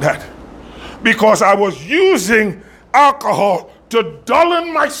I saying that? Because I was using alcohol to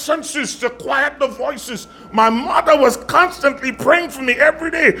dullen my senses, to quiet the voices. My mother was constantly praying for me every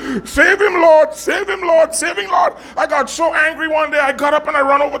day. Save him, Lord, save him, Lord, save him, Lord. I got so angry one day, I got up and I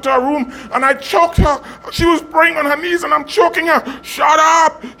ran over to her room and I choked her. She was praying on her knees and I'm choking her. Shut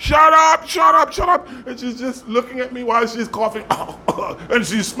up, shut up, shut up, shut up. And she's just looking at me while she's coughing and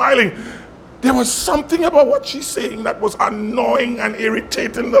she's smiling. There was something about what she's saying that was annoying and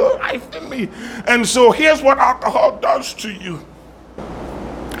irritating the life in me. And so here's what alcohol does to you.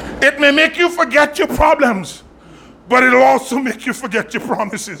 It may make you forget your problems, but it'll also make you forget your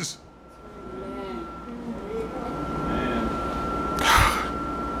promises.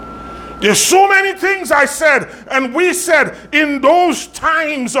 There's so many things I said and we said in those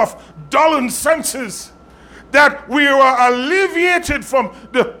times of dullened senses that we were alleviated from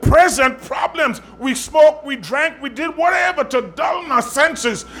the present problems. We smoked, we drank, we did whatever to dull our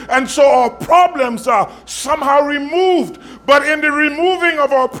senses. And so our problems are somehow removed. But in the removing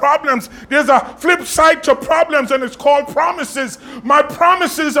of our problems, there's a flip side to problems, and it's called promises. My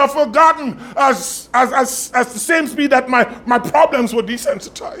promises are forgotten as the same speed that my problems were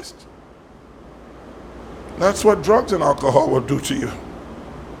desensitized. That's what drugs and alcohol will do to you.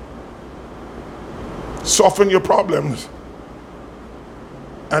 Soften your problems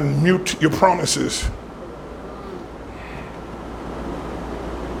and mute your promises.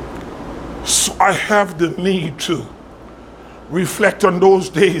 So I have the need to reflect on those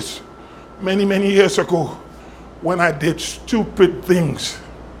days many, many years ago when I did stupid things.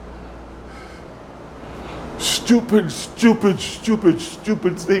 Stupid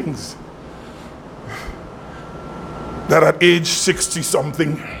things. That at age 60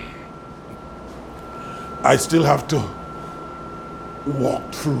 something, I still have to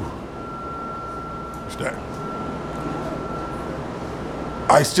walk through.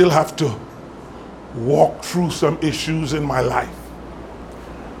 I still have to walk through some issues in my life.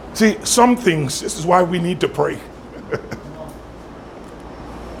 See, some things, this is why we need to pray.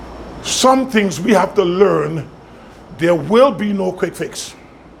 Some things we have to learn, there will be no quick fix.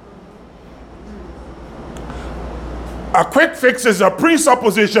 A quick fix is a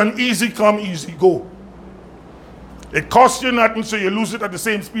presupposition, easy come, easy go. It costs you nothing, so you lose it at the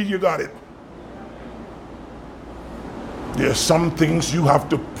same speed you got it. There are some things you have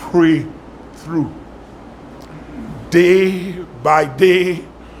to pray through. Day by day,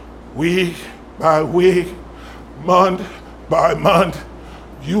 week by week, month by month,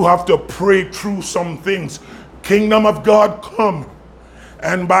 you have to pray through some things. Kingdom of God come.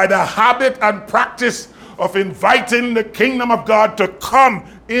 And by the habit and practice of inviting the kingdom of God to come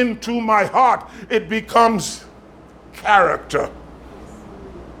into my heart, it becomes character.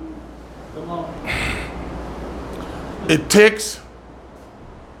 Come on. It takes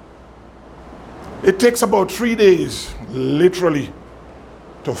about 3 days, literally,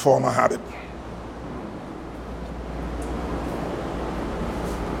 to form a habit.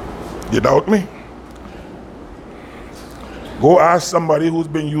 You doubt me? Go ask somebody who's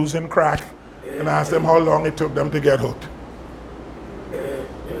been using crack and ask them how long it took them to get hooked.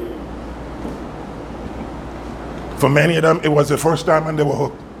 For many of them, it was the first time and they were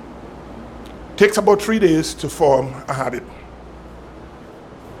hooked. Takes about 3 days to form a habit.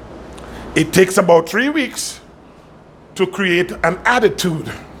 It takes about 3 weeks to create an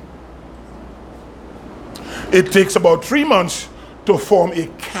attitude. It takes about 3 months to form a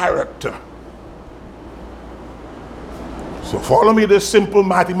character. So follow me this simple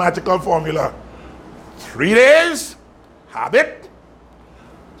mathematical formula. 3 days, habit.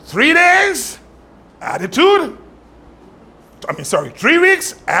 3 days, attitude. 3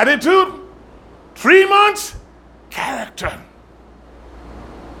 weeks, attitude. 3 months, character.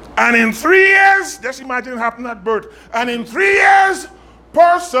 And in 3 years, just imagine it happened at birth. And in 3 years,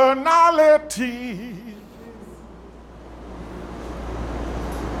 personality.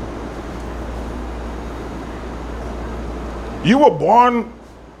 You were born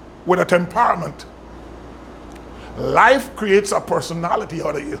with a temperament. Life creates a personality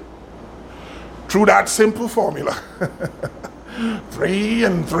out of you through that simple formula. 3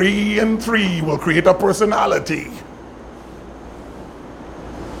 and 3 and 3 will create a personality.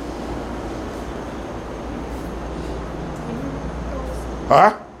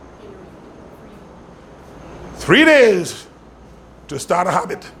 Huh? 3 days to start a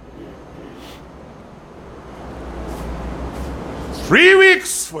habit. 3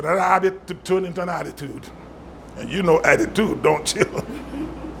 weeks for that habit to turn into an attitude. And you know attitude, don't you?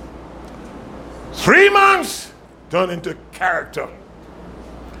 3 months turn into character.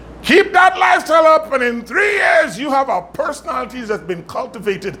 Keep that lifestyle up, and in 3 years you have a personality that's been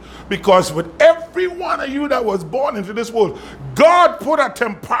cultivated, because with every one of you that was born into this world, God put a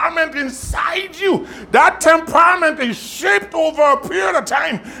temperament inside you. That temperament is shaped over a period of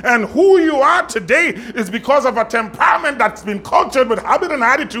time, and who you are today is because of a temperament that's been cultured with habit and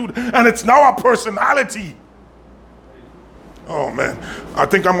attitude, and it's now a personality. Oh man, I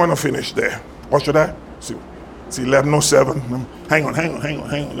think I'm going to finish there. Or should I? It's 11:07. Hang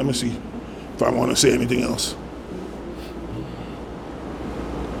on. Let me see if I want to say anything else.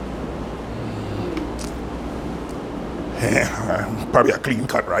 Yeah, probably a clean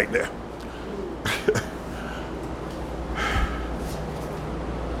cut right there.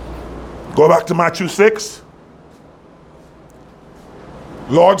 Go back to Matthew 6.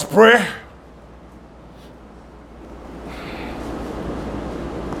 Lord's Prayer.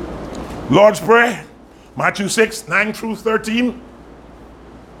 Lord's Prayer. Matthew 6, 9 through 13.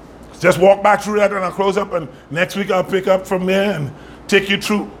 Just walk back through that and I'll close up, and next week I'll pick up from there and take you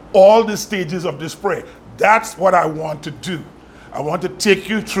through all the stages of this prayer. That's what I want to do. I want to take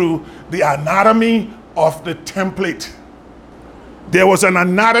you through the anatomy of the template. There was an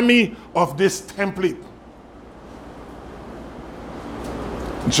anatomy of this template.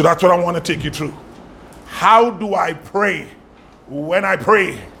 And so that's what I want to take you through. How do I pray when I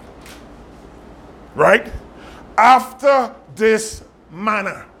pray? Right? After this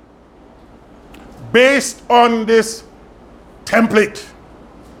manner, based on this template,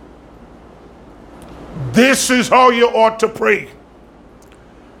 this is how you ought to pray.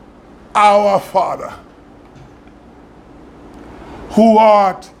 Our Father, who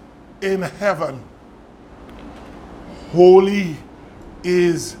art in heaven, holy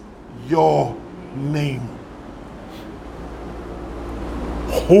is your name.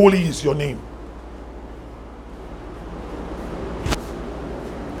 Holy is your name.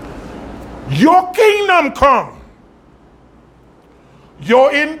 Your kingdom come.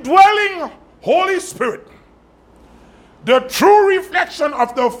 Your indwelling Holy Spirit, the true reflection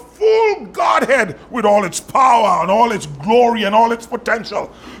of the full Godhead with all its power and all its glory and all its potential,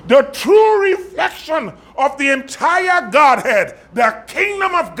 the true reflection of the entire Godhead, the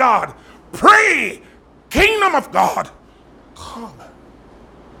kingdom of God. Pray, kingdom of God, come.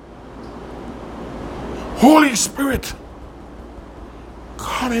 Holy Spirit,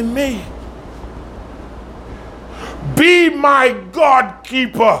 come in me. Be my God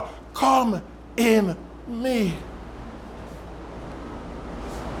keeper, come in me.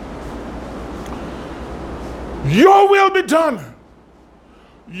 Your will be done.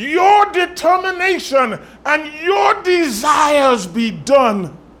 your determination and your desires be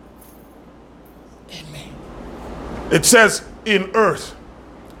done in me. It says in earth.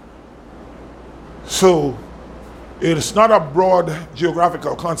 So it is not a broad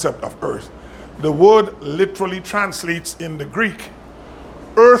geographical concept of earth. The word literally translates in the Greek,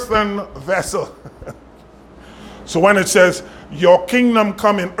 earthen vessel. So when it says, your kingdom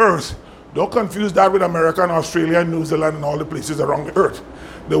come in earth, don't confuse that with America and Australia and New Zealand and all the places around the earth.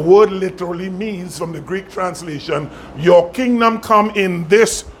 The word literally means, from the Greek translation, your kingdom come in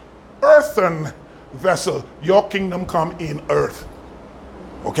this earthen vessel. Your kingdom come in earth.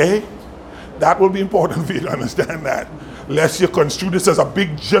 Okay? That will be important for you to understand that. Lest you construe this as a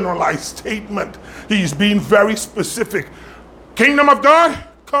big generalized statement. He's being very specific. Kingdom of God,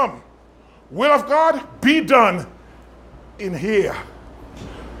 come. Will of God, be done in here.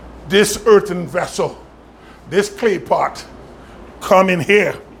 This earthen vessel, this clay pot, come in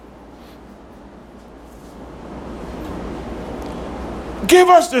here. Give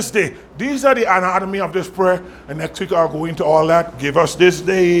us this day. These are the anatomy of this prayer. And next week I'll go into all that. Give us this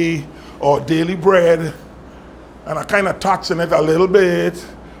day our daily bread. And I kind of touch on it a little bit.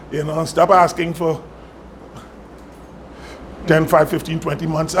 You know, stop asking for 10, 5, 15, 20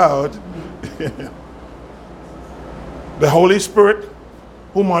 months out. The Holy Spirit,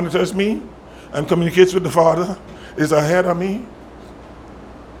 who monitors me and communicates with the Father, is ahead of me.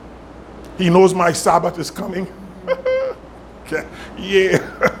 He knows my Sabbath is coming. Yeah,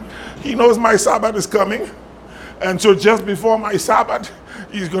 he knows my Sabbath is coming. And so just before my Sabbath,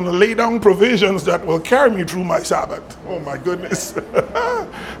 he's going to lay down provisions that will carry me through my Sabbath. Oh my goodness.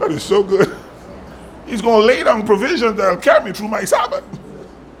 That is so good. He's going to lay down provisions that will carry me through my Sabbath.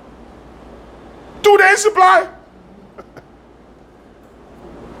 2 days supply.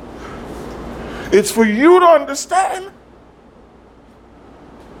 It's for you to understand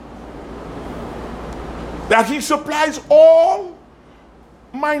that he supplies all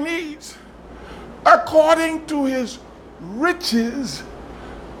my needs according to his riches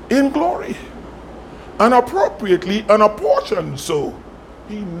in glory, and appropriately and apportioned so.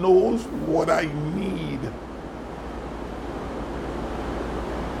 He knows what I need.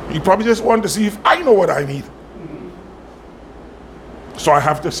 He probably just wanted to see if I know what I need. So I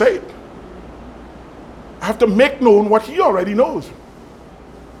have to say it. I have to make known what he already knows.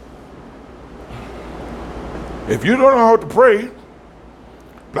 If you don't know how to pray,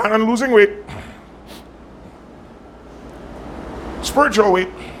 plan on losing weight, spiritual weight,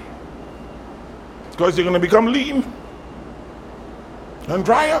 because you're going to become lean and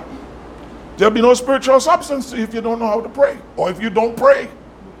dry up. There'll be no spiritual substance if you don't know how to pray, or if you don't pray.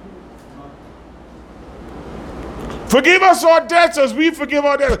 Forgive us our debts as we forgive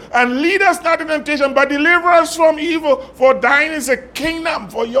our debtors, and lead us not into temptation, but deliver us from evil. For thine is the kingdom,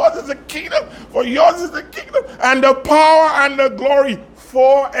 for yours is the kingdom, for yours is the kingdom, and the power and the glory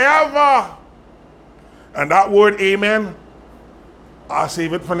forever. And that word, amen, I'll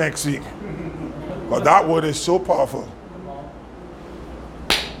save it for next week. But that word is so powerful.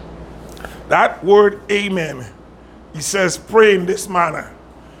 That word, amen, he says, pray in this manner.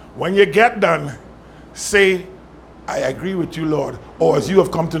 When you get done, say, I agree with you, Lord, or as you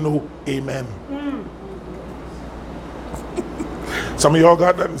have come to know, amen. Some of y'all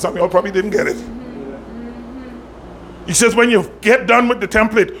got that, and some of y'all probably didn't get it. He says, when you get done with the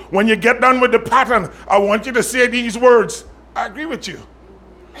template, when you get done with the pattern, I want you to say these words. I agree with you.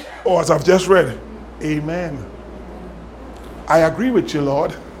 Or as I've just read, amen. I agree with you,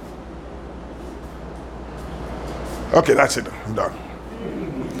 Lord. Okay, that's it. I'm done.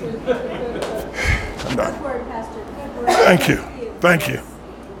 I'm done. Thank you. Thank you.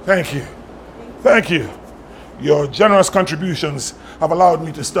 Thank you. Thank you. Your generous contributions have allowed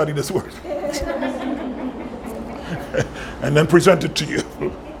me to study this word and then present it to you.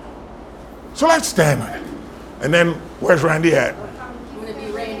 So let's stand. And then, where's Randy at? I'm going to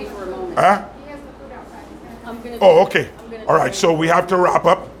be Randy for a moment. Huh? Oh, okay. All right, so we have to wrap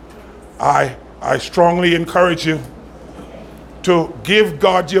up. I strongly encourage you to give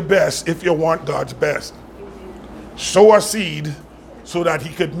God your best if you want God's best. Sow a seed so that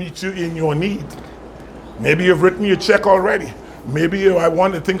he could meet you in your need. Maybe you've written your check already. Maybe I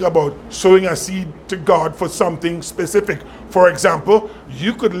want to think about sowing a seed to God for something specific. For example,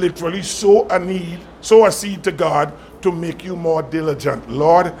 you could literally sow a seed to God to make you more diligent.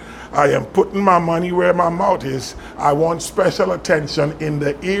 Lord, I am putting my money where my mouth is. I want special attention in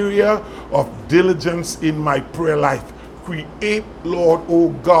the area of diligence in my prayer life. Create, Lord, oh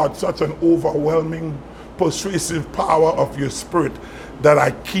God, such an overwhelming, persuasive power of your spirit that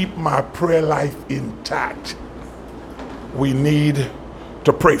I keep my prayer life intact. We need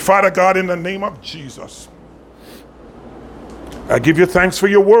to pray. Father God, in the name of Jesus, I give you thanks for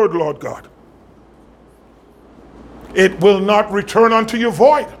your word, Lord God. It will not return unto you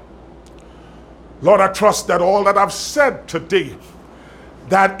void. Lord, I trust that all that I've said today,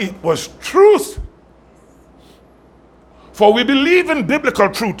 that it was truth. For we believe in biblical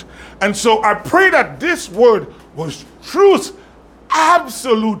truth. And so I pray that this word was truth,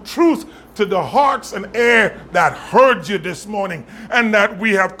 absolute truth, to the hearts and ear that heard you this morning, and that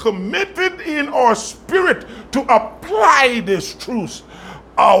we have committed in our spirit to apply this truth.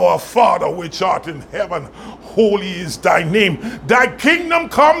 Our Father which art in heaven, holy is thy name. Thy kingdom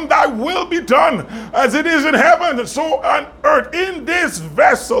come, thy will be done, as it is in heaven, so on earth. In this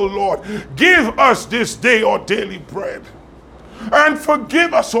vessel, Lord, give us this day our daily bread. And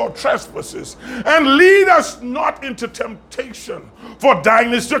forgive us our trespasses, and lead us not into temptation. For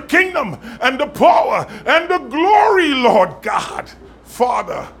thine is the kingdom, and the power, and the glory, Lord God.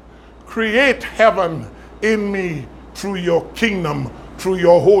 Father, create heaven in me through your kingdom, through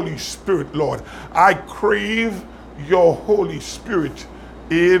your Holy Spirit, Lord. I crave your Holy Spirit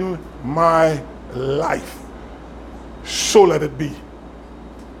in my life. So let it be.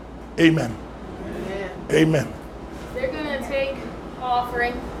 Amen. Amen. They're going to take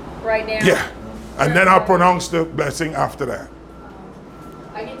offering right now. Yeah. And then I'll pronounce the blessing after that.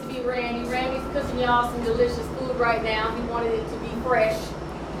 I get to be Randy. Randy's cooking y'all some delicious food right now. He wanted it to be fresh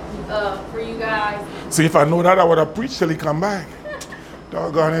for you guys. See, if I know that, I would have preached till he come back.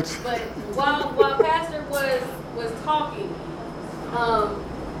 Doggone it. But while Pastor was talking,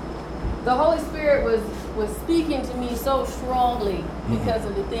 the Holy Spirit was speaking to me so strongly because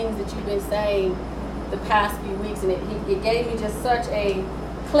of the things that you've been saying the past few weeks, and it gave me just such a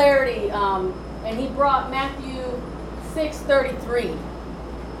clarity. And he brought Matthew 6:33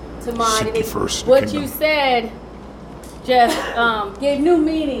 to mind. Seek ye first the what kingdom. you said just gave new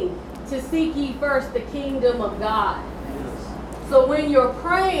meaning to seek ye first the kingdom of God. So when you're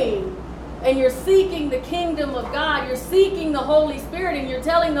praying and you're seeking the kingdom of God, you're seeking the Holy Spirit, and you're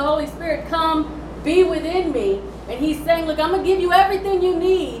telling the Holy Spirit, come be within me. And he's saying, look, I'm going to give you everything you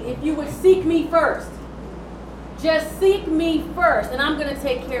need if you would seek me first. Just seek me first, and I'm going to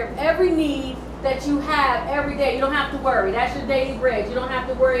take care of every need that you have every day. You don't have to worry. That's your daily bread. You don't have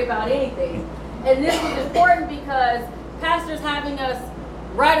to worry about anything. And this is important because Pastor's having us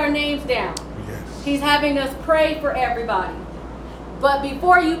write our names down. Yes. He's having us pray for everybody. But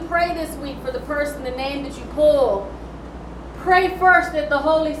before you pray this week for the person, the name that you pull, pray first that the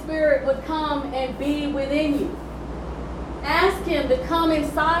Holy Spirit would come and be within you. Ask him to come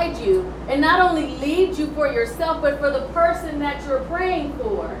inside you and not only lead you for yourself, but for the person that you're praying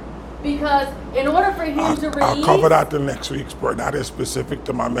for. Because in order for him to release... I'll cover that the next week's prayer. That is specific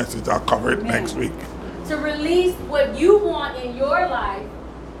to my message. I'll cover it next week. To release what you want in your life,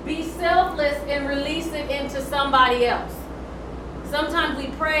 be selfless and release it into somebody else. Sometimes we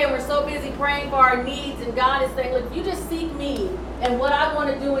pray and we're so busy praying for our needs, and God is saying, look, if you just seek me and what I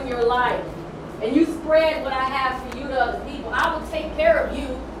want to do in your life, and you spread what I have for you to other people, I will take care of you.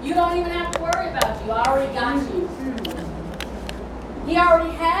 You don't even have to worry about you. I already got you. He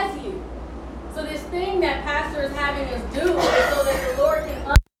already has you. So this thing that Pastor is having us do is so that the Lord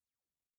can